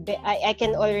already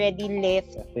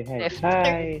lift.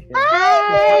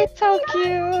 Hi! So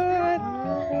cute!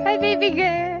 Hi, baby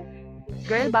girl!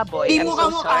 Girl ba, boy? Di I'm mo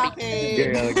so sorry.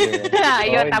 Girl.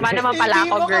 Ayun, tama naman pala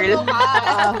ako, girl.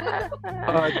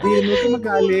 Di mo ka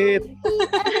magalit.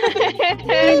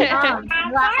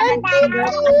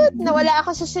 Nawala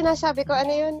ako sa sinasabi ko.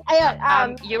 Ano yun? Ayun.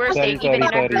 You were saying even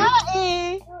in our group.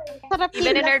 Sarap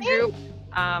even in our group,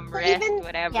 rest, even,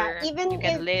 whatever, you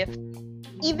can lift.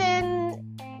 Even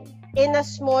in a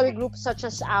small group such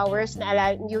as ours, na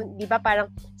yun, di ba parang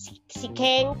si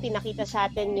Keng, pinakita sa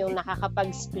atin yung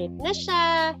nakakapag-split na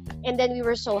siya, and then we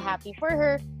were so happy for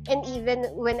her. And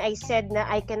even when I said na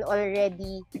I can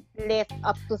already lift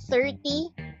up to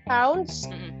 30 pounds,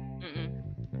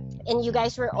 and you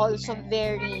guys were also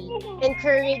very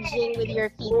encouraging with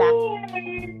your feedback.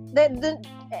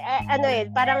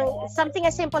 Parang something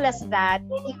as simple as that,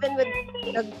 even with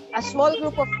a small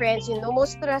group of friends,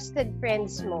 most trusted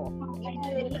friends mo,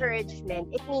 encouragement,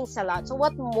 it means a lot. So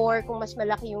what more kung mas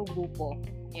malaki yung grupo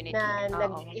na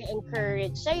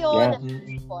nag-encourage sa'yo,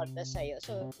 nag-suporta sa'yo.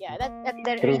 So yeah, that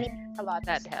really means a lot.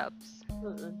 That helps.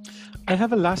 I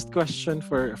have a last question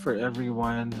for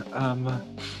everyone.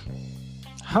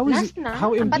 How is it,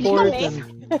 how important?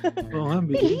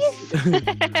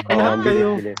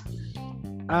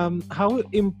 How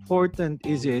important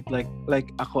is it? Like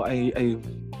ako,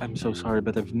 I'm so sorry,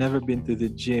 but I've never been to the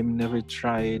gym, never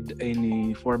tried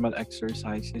any formal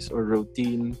exercises or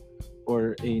routine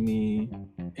or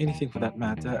anything for that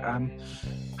matter.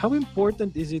 How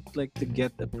important is it to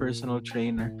get a personal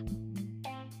trainer?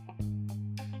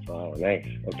 Oh, nice.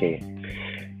 Okay.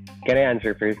 Can I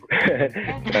answer first?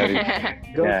 Sorry.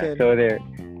 Go ahead. So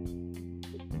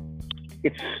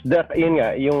it's yun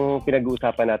nga, yung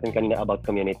pinag-uusapan natin kanina about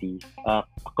community. A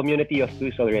community of two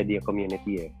is already a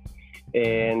community.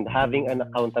 And having an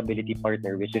accountability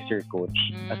partner, which is your coach,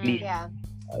 at least,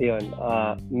 yun,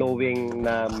 knowing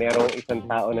na merong isang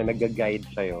tao na nag-guide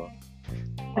sa'yo,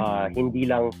 hindi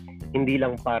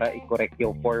lang para i-correct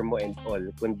yung form mo and all,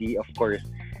 kundi of course,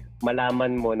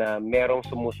 malaman mo na merong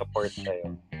sumusuport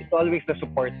sa'yo. it's always the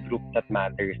support group that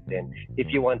matters then if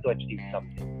you want to achieve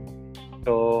something.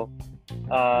 So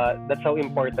that's how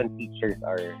important teachers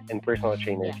are and personal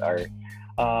trainers are.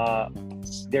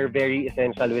 They're very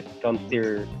essential when it comes to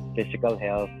your physical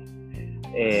health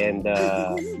and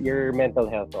your mental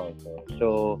health also.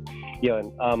 So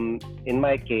yun, in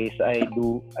my case, I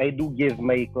do give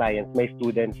my clients, my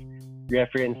students,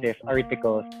 references,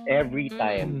 articles every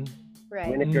time.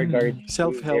 When it regards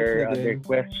self-help to their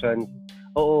questions.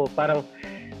 Oo, parang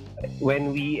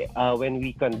when we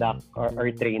conduct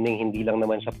our training, hindi lang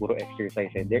naman siya puro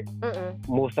exercise.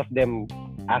 Most of them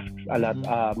asks a lot.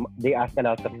 They ask a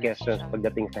lot of questions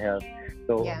pagdating sa health.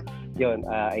 So, yun,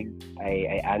 I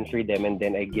answer them and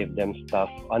then I give them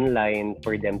stuff online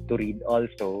for them to read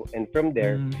also. And from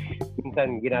there,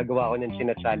 minsan ginagawa ko nun,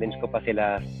 challenge ko pa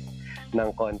sila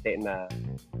ng konti na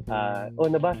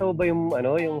nabasa mo ba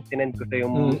yung sinend ko sa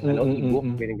yung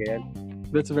ebook, ganyan.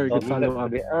 That's a very good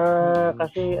follow-up.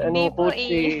 Kasi coach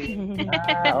okay.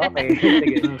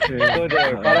 Sige. So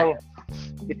there, parang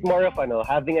it's more of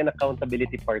having an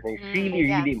accountability partner is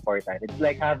really important. It's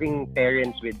like having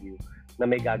parents with you na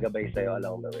may gagabay sa'yo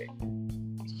along the way.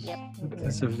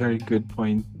 That's a very good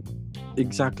point.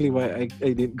 Exactly why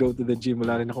I didn't go to the gym.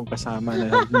 Wala rin akong kasama na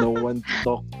I have no one to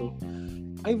talk to.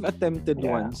 I've attempted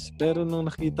once, pero nung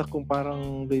nakita kong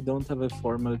parang they don't have a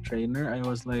formal trainer, I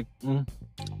was like,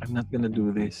 I'm not gonna do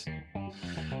this.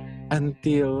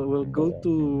 Until we'll go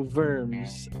to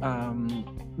Verms.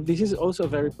 This is also a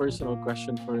very personal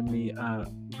question for me,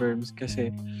 Verms,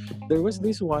 kasi there was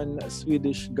this one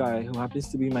Swedish guy who happens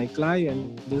to be my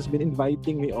client who's been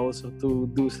inviting me also to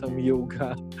do some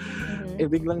yoga.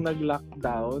 Biglang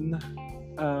nag-lockdown.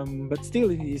 But still,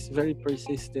 he's very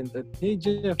persistent that, hey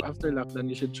Jeff, after lockdown,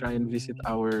 you should try and visit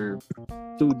our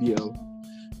studio.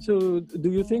 So,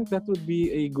 do you think that would be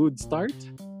a good start?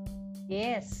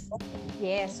 Yes.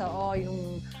 Oo,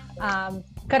 yung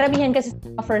karamihan kasi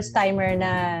first timer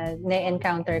na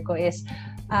encounter ko is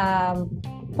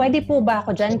pwede po ba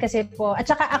ako dyan? Kasi po, at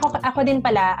saka ako din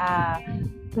pala,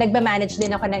 nagba-manage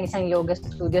din ako ng isang yoga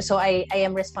studio. So, I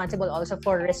am responsible also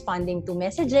for responding to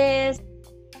messages,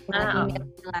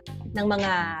 ng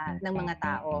mga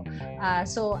tao.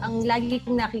 So ang lagi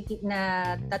kong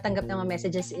natatanggap ng mga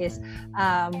messages is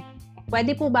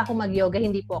pwede po ba ako mag-yoga,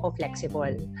 hindi po ako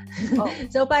flexible.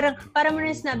 So parang mo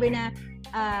rin sinabi na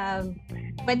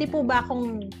pwede po ba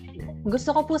akong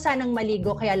gusto ko po sanang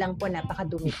maligo kaya lang po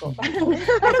napakadumi ko.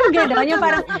 Parang gano'n. Yung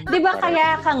parang, di ba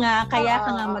kaya ka nga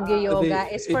mag-yoga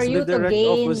is for you to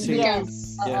gain. Opposite.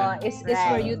 Yes. Is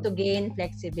for you to gain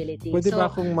flexibility. Pwede ba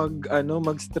akong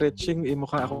mag-stretching,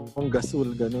 mukha akong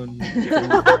gasul, gano'n.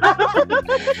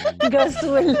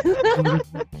 Gasul.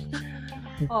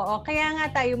 Oo, kaya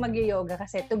nga tayo mag-yoga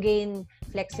kasi to gain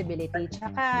flexibility.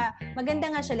 Tsaka maganda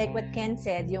nga siya, like what Ken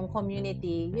said, yung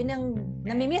community, yun ang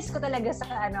namimiss ko talaga sa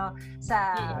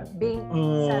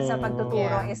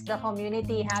pagtuturo is the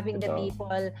community, having the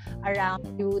people around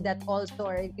you that also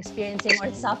are experiencing or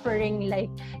suffering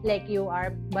like you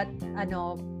are. But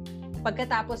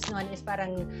pagkatapos nun is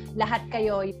parang lahat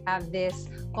kayo, you have this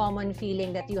common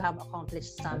feeling that you have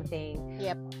accomplished something.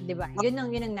 Diba? Yun ang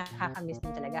nakakamiss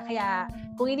din talaga. Kaya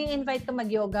kung ini-invite ka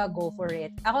mag-yoga, go for it.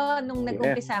 Ako nung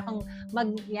nag-umpisa akong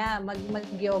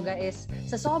mag-yoga is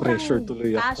sa sobrang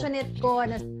passionate ko,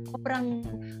 na sobrang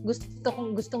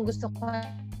gustong gusto ko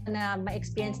na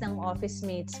ma-experience ng office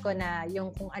mates ko na yung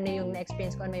kung ano yung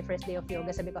na-experience ko on my first day of yoga.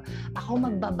 Sabi ko, ako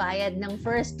magbabayad ng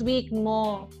first week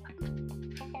mo.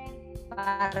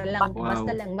 Para lang,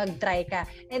 basta lang mag-try ka.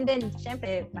 And then,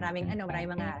 syempre, maraming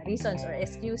mga reasons or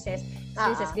excuses,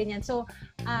 ganyan. So,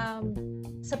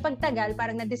 sa pagtagal,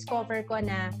 parang na-discover ko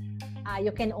na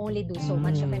you can only do so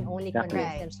much, you can only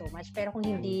convince them so much. Pero kung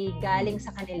hindi galing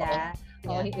sa kanila,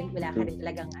 wala ka rin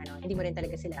talagang, hindi mo rin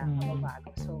talaga sila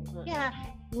mababago. So,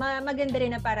 maganda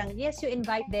rin na parang, yes, you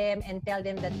invite them and tell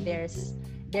them that there's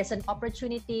an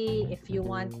opportunity. If you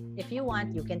want,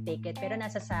 you can take it. Pero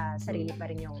nasa sa sarili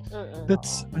pa rin yung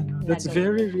That's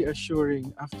very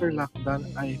reassuring. After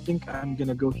lockdown, I think I'm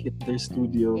gonna go hit their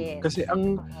studio. Kasi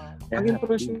ang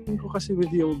impression ko kasi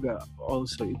with yoga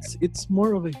also, it's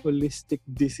more of a holistic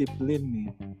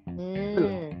discipline.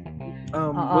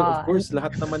 Well, of course,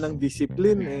 lahat naman ng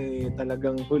discipline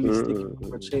talagang holistic.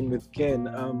 Same with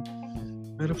Ken.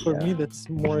 Pero for me, that's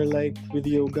more like with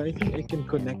yoga, I think I can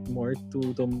connect more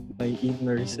to my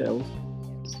inner self.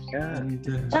 And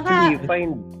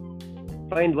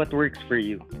find what works for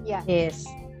you. Yes.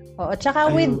 Oo, tsaka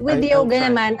with yoga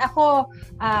naman, ako,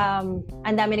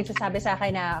 ang dami nagsasabi sa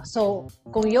akin na, so,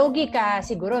 kung yogi ka,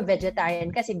 siguro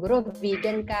vegetarian ka, siguro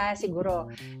vegan ka,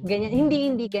 siguro ganyan.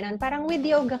 Hindi ganun. Parang with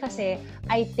yoga kasi,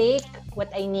 I take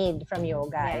what I need from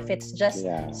yoga. If it's just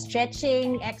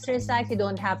stretching, exercise, you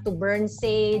don't have to burn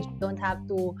sage, you don't have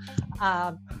to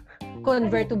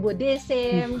convert to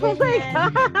Buddhism. Oh my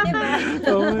God! Diba?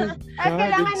 Oh my God,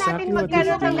 Kailangan natin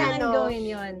magkaroon ng Kailangan gawin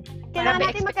yun. Kailangan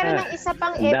natin magkaroon ng isa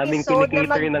pang Ang daming episode na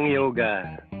kinikater ng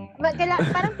yoga.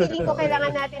 parang feeling ko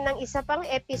kailangan natin ng isa pang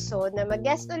episode na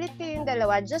mag-guest ulit kayong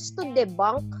dalawa just to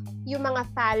debunk yung mga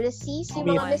fallacies,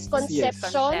 yung mga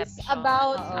misconceptions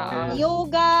about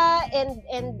yoga and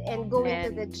going to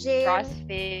the gym.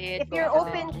 CrossFit. If you're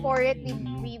open for it,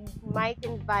 we might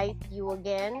invite you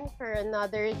again for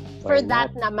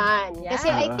that naman. Yeah. Kasi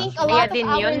I think a lot of din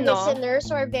our yun, no? listeners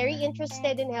who are very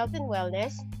interested in health and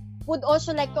wellness would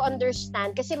also like to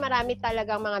understand kasi marami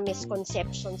talagang mga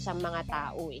misconceptions sa mga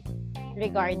tao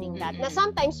regarding that. Na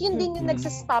sometimes yun din yung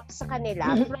nagsastop sa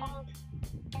kanila from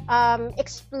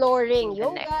exploring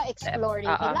yoga, exploring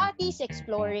Pilates,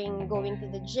 exploring going to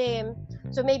the gym.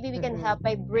 So maybe we can help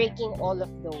by breaking all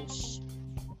of those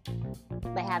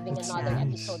by having another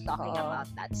episode talking about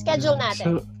that. Schedule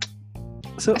natin.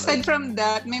 So Aside from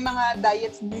that, may mga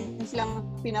diets din silang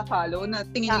pina-follow na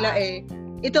tingin nila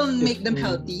it'll make them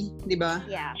healthy, di ba?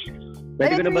 Yeah.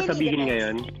 Pwede ko But na ba it really sabihin depends.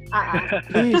 ngayon?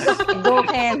 please. Go,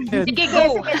 Ken. Sige,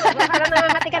 go! Parang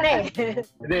namamati ka na eh.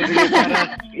 Hindi,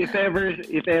 para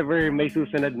if ever may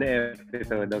susunod na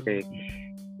episode, okay.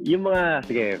 Yung mga,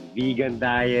 vegan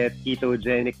diet,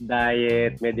 ketogenic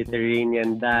diet,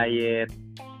 Mediterranean diet,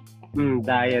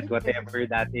 whatever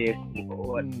that is.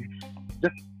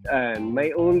 Just my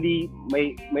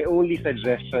only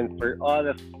suggestion for all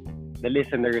of the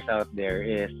listeners out there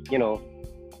is,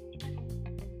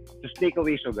 just take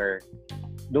away sugar.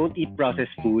 Don't eat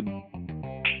processed food.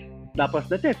 Tapos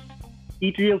that's it.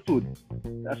 Eat real food.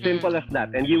 As simple as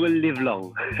that. And you will live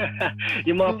long.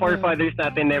 Yung mga forefathers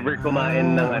natin never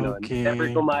kumain ng never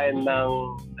kumain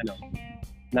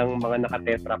ng mga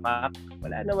naka-tetra pack.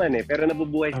 Wala naman eh. Pero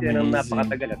nabubuhay sila ng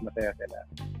napakatagal at masaya sila.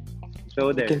 So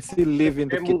there. You can still live in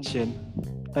the kitchen.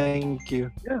 Thank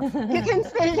you. You can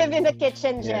still live in the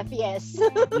kitchen, Jeff. Yes.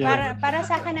 Para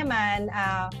sa akin naman,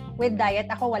 with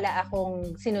diet, wala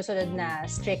akong sinusunod na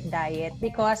strict diet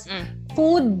because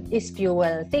food is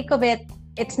fuel. Think of it,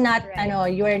 it's not,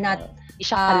 you're not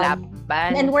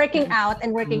kalaban. And working out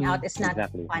is not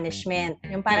punishment.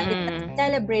 Yung parang it's a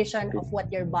celebration of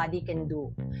what your body can do.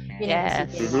 Yes.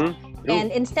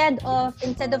 And instead of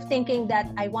thinking that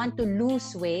I want to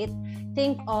lose weight,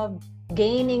 think of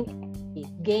gaining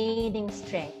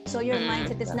strength. So your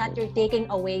mindset is not you're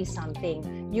taking away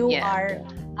something. You are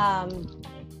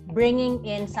bringing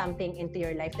in something into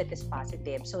your life that is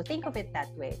positive. So think of it that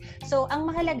way. So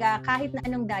ang mahalaga, kahit na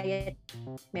anong diet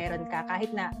meron ka,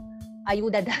 kahit na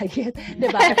ayuda diet, 'di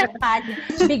ba?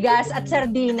 Bigas at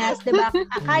sardinas, 'di ba?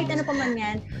 Kahit ano pa man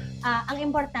 'yan, ang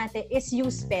importante is you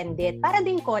spend it. Para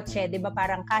din kotse, 'di ba?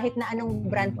 Parang kahit na anong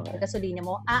brand ng gasolina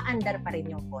mo, aandar pa rin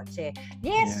yung kotse.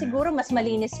 Yes, siguro mas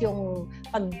malinis yung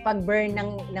pag-burn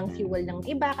ng fuel ng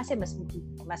iba kasi mas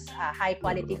high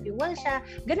quality fuel siya.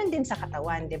 Ganun din sa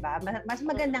katawan, 'di ba? Mas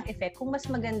magandang effect kung mas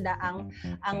maganda ang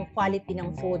quality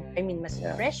ng food. I mean, mas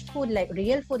fresh food, like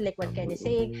real food, like what Ken is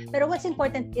saying. Pero what's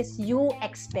important is you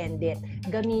expend it.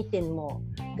 Gamitin mo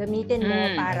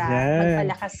para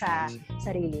magpalakas sa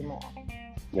sarili mo.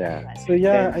 Yeah. So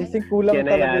I think kulang Can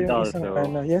I talaga add yung isang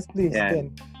also? Yes, please,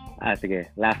 Ken.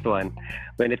 Sige. Last one.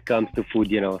 When it comes to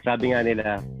food, sabi nga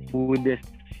nila, food is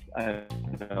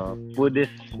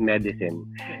medicine.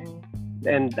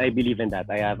 And I believe in that.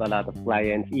 I have a lot of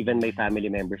clients, even my family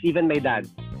members, even my dad,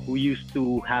 who used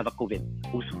to have a COVID,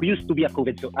 who used to be a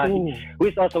COVID, who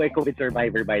is also a COVID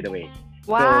survivor, by the way.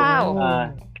 Wow!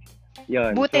 So,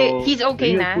 yun. Buti, he's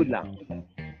okay real na? Food lang.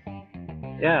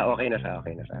 Yeah, okay na siya.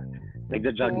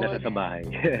 Nagja-jog na siya sa bahay.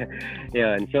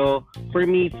 Yun. So, for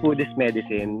me, food is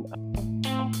medicine.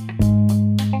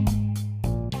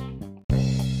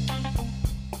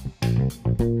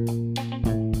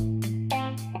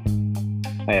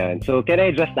 Ayan. So, can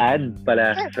I just add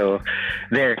pala? So,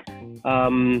 there.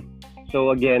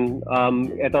 So, again,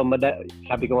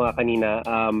 sabi ko nga kanina,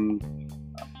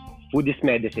 food is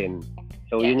medicine.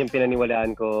 So yun yung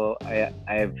pinaniwalaan ko.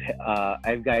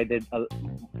 I've guided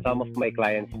some of my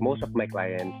clients, most of my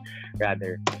clients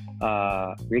rather,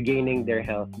 regaining their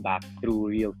health back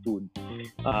through real food.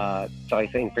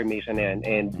 Tsaka sa information na yan.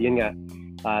 And yun nga,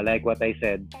 like what I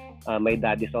said, my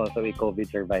dad is also a COVID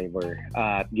survivor.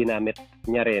 At ginamit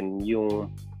niya rin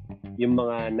yung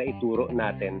mga naituro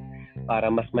natin para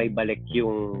mas may balik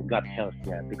yung gut health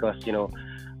niya. Because,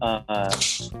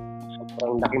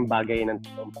 sobrang laking bagay ng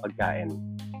pagkain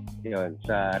yun,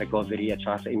 sa recovery at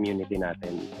saka sa immunity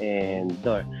natin. And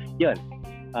yun,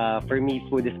 for me,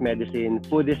 food is medicine.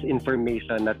 Food is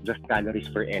information, not just calories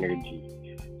for energy.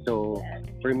 So,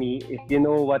 for me, if you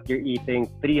know what you're eating,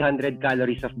 300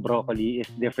 calories of broccoli is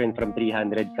different from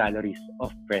 300 calories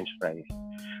of French fries.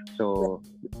 So,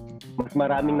 mas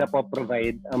maraming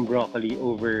napoprovide ang broccoli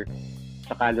over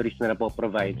sa calories na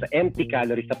napoprovide, sa empty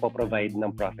calories na napoprovide ng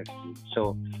processed food.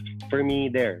 So, for me,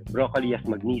 broccoli has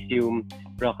magnesium,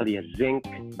 broccoli has zinc,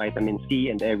 vitamin C,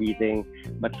 and everything.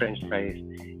 But French fries,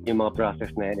 yung mga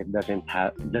processed na yan, it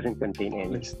doesn't contain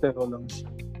any. Cholesterol lang siya.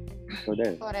 So,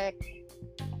 there. Correct.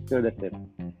 So, that's it.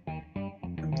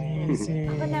 Amazing.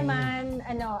 Ako naman,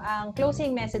 ang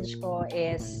closing message ko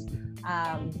is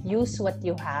use what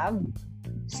you have,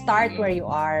 start where you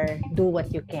are, do what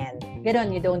you can.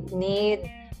 Ganon, you don't need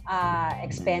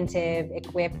expensive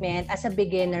equipment as a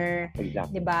beginner.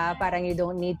 Exactly. Diba? Parang you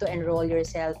don't need to enroll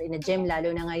yourself in a gym,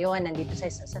 lalo na ngayon, nandito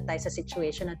tayo sa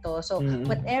situation na to. So,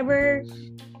 whatever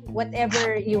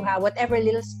you have, whatever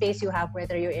little space you have,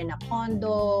 whether you're in a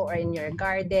condo or in your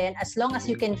garden, as long as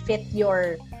you can fit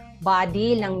your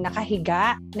body lang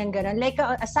nakahiga ng ganun, like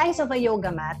a size of a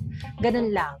yoga mat,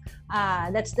 ganun lang.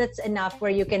 That's enough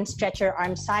where you can stretch your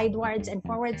arms sidewards and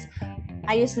forwards.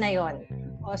 Ayos na yon.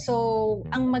 So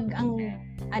ang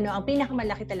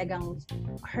pinakamalaki talagang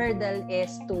hurdle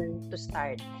is to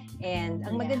start. And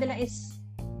ang maganda lang is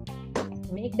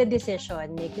make the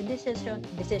decision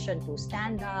to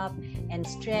stand up and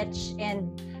stretch and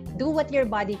do what your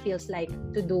body feels like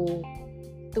to do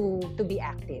to be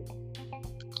active.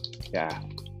 Yeah.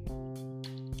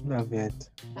 Love it.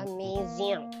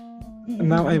 Amazing.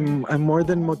 Now I'm more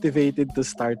than motivated to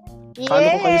start. Follow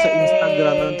ko kayo sa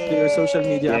Instagram and your social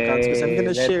media accounts because I'm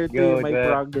gonna share to you my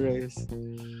progress.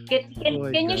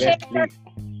 Can you share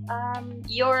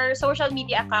your social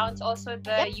media accounts, also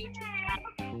the YouTube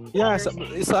channel? Yeah,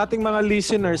 sa ating mga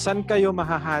listeners, saan kayo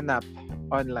mahahanap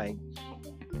online?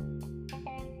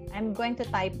 I'm going to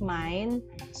type mine.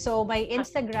 So my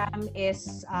Instagram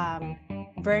is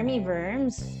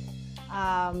Vermiverms.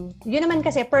 Yun naman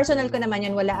kasi personal ko naman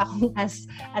yun, wala akong as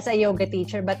a yoga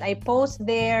teacher, but I post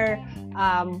there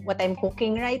what I'm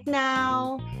cooking right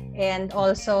now and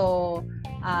also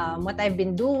what I've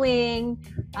been doing.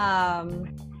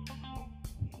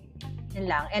 Yun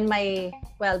lang. And my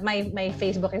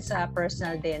Facebook is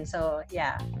personal din. So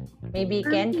yeah, maybe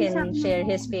Ken can share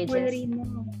his pages.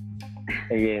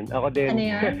 Again, ako din. Ano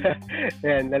yan?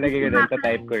 Yan, nalagay ko din,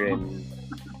 type ko rin.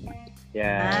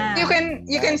 Yeah. You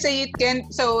can say it,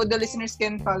 Ken, so the listeners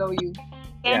can follow you.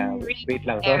 Yeah, wait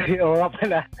lang. Sorry, oo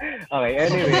pala. Okay,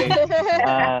 anyway.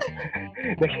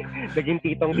 Naging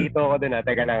titong-tito ko din.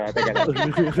 Teka lang.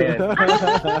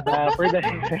 For the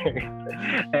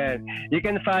you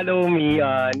can follow me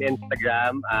on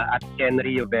Instagram at Ken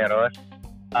Rioveros.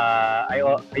 I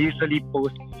usually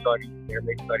post stories there,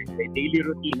 my stories, my daily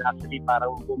routine. Actually,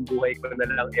 parang buhay ko na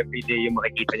lang everyday yung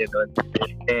makikita niyo doon.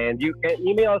 And you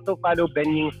may also follow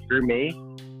Benying's Gourmet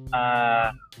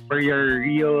for your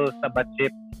real sabat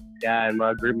chips. Yan,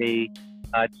 mga gourmet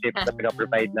chips na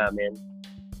pinaprovide namin.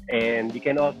 And you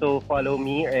can also follow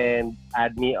me and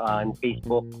add me on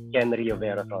Facebook, Ken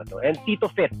Rioveros also. And Tito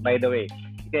Fit, by the way.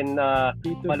 You can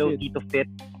follow Tito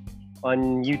Fit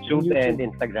on YouTube and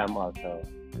Instagram also.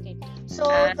 Okay. So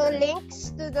the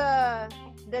links to the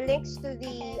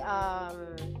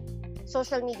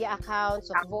social media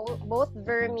accounts of both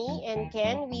Vermi and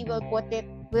Ken, we will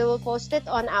post it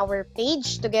on our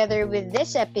page together with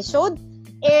this episode,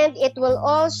 and it will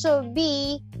also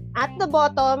be at the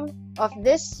bottom of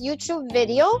this YouTube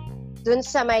video. Dun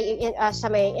sa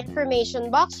may information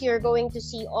box, you're going to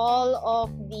see all of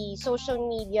the social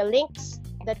media links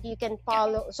that you can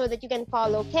follow, so that you can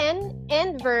follow Ken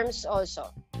and Verms also.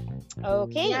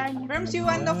 Okay. Verms, you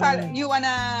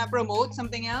wanna promote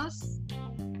something else?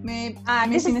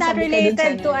 This is not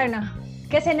related to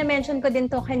kasi na-mention ko din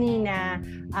to kanina.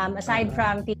 Aside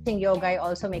from teaching yoga, I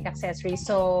also make accessories.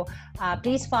 So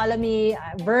please follow me,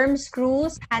 Verms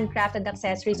Cruise Handcrafted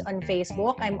Accessories on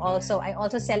Facebook. I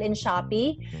also sell in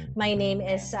Shopee. My name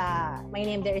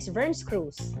there is Verms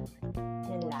Cruise.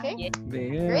 Yun lang. Okay.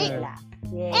 Great.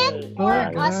 And for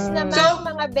us naman,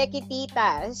 mga Becky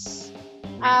Titas,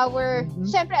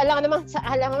 syempre, alam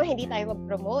mo hindi tayo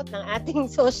mag-promote ng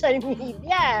ating social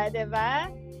media, di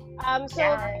ba?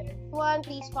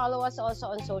 Please follow us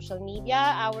also on social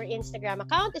media. Our Instagram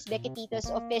account is Becky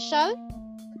Titas Official.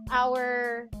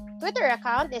 Our Twitter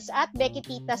account is at Becky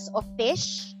Titas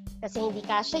Offish. kasi hindi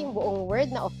kasya yung buong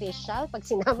word na official pag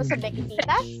sinama sa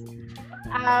Beketitas.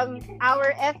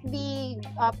 Our FB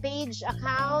page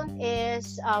account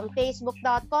is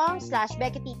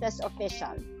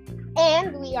facebook.com/BeketitasOfficial.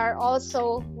 And we are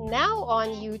also now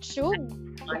on YouTube.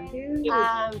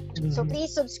 So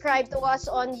please subscribe to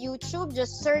us on YouTube.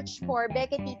 Just search for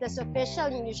Beketitas Official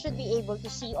and you should be able to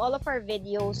see all of our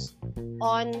videos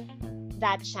on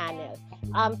that channel.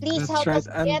 Please help us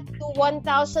get to 1,000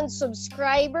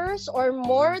 subscribers or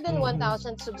more than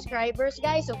 1,000 subscribers,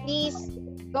 guys. So please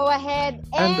go ahead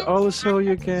and also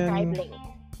you can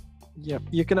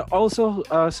you can also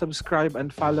subscribe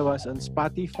and follow us on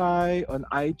Spotify, on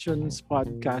iTunes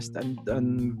Podcast, and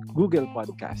on Google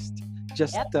Podcast.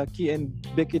 Just key in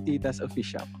Beketitas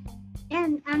Official.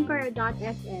 And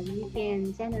Anchor.fm, you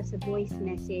can send us a voice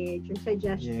message or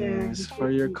suggestions. Yes, for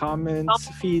your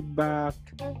comments, feedback.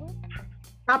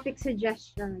 Topic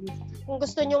suggestions. Kung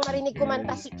gusto nyo marinig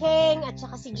kumanta si Keng at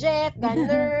saka si Jeff,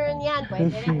 ganun, yan.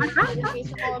 Pwede rin ilagay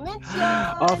sa comments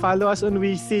yun. Follow us on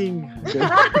WeSing.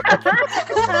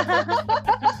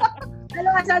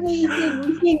 Follow us on WeSing.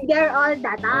 We sing there all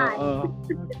the time.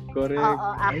 Correct.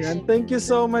 Ayan. Thank you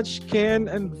so much, Ken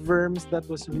and Verms. That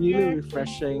was really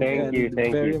refreshing and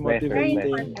very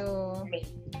motivating.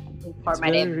 It's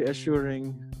very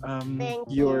reassuring.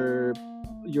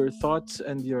 Your thoughts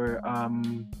and your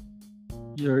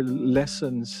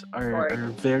lessons are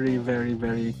very, very,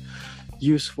 very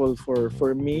useful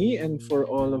for me and for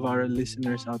all of our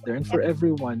listeners out there and for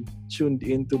everyone tuned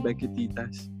into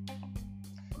Beketitas.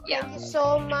 Thank you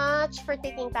so much for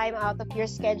taking time out of your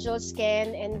schedules,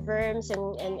 Ken and Verms,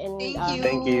 and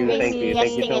thank you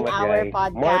so much, our guys.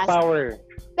 podcast. More power.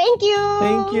 Thank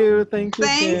you, Ken.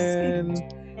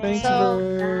 Thanks,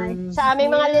 Verms. Sa aming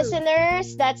mga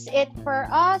listeners, that's it for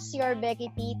us, your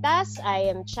Beketitas. I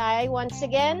am Chai once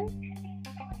again.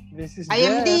 This is I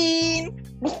am Dean.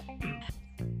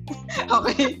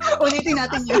 Okay, ulitin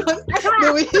natin yun.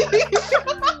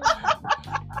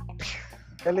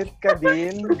 Galit ka,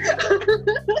 Dean.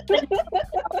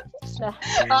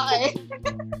 Okay.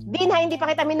 Dean, hindi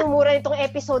pa kita minumura nitong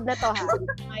episode na to, ha?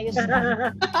 Ayos na.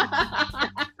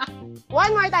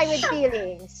 One more time with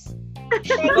feelings.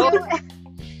 Thank you.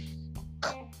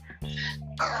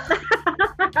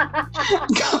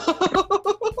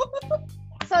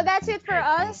 So that's it for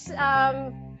us.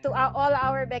 To all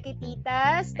our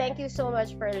Beketitas, thank you so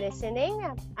much for listening.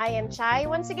 I am Chai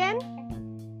once again.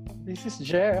 This is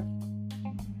Jeff.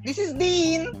 This is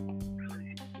Dean.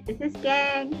 This is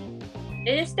Keng.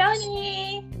 This is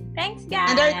Tony. Thanks, guys.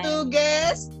 And our two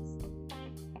guests,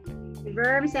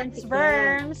 Verms and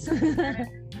Verms.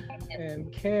 And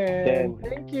Ken.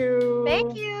 Thank you.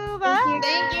 Thank you. Bye.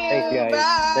 thank you. Thank you, guys.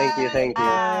 Bye. Thank you.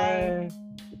 Bye.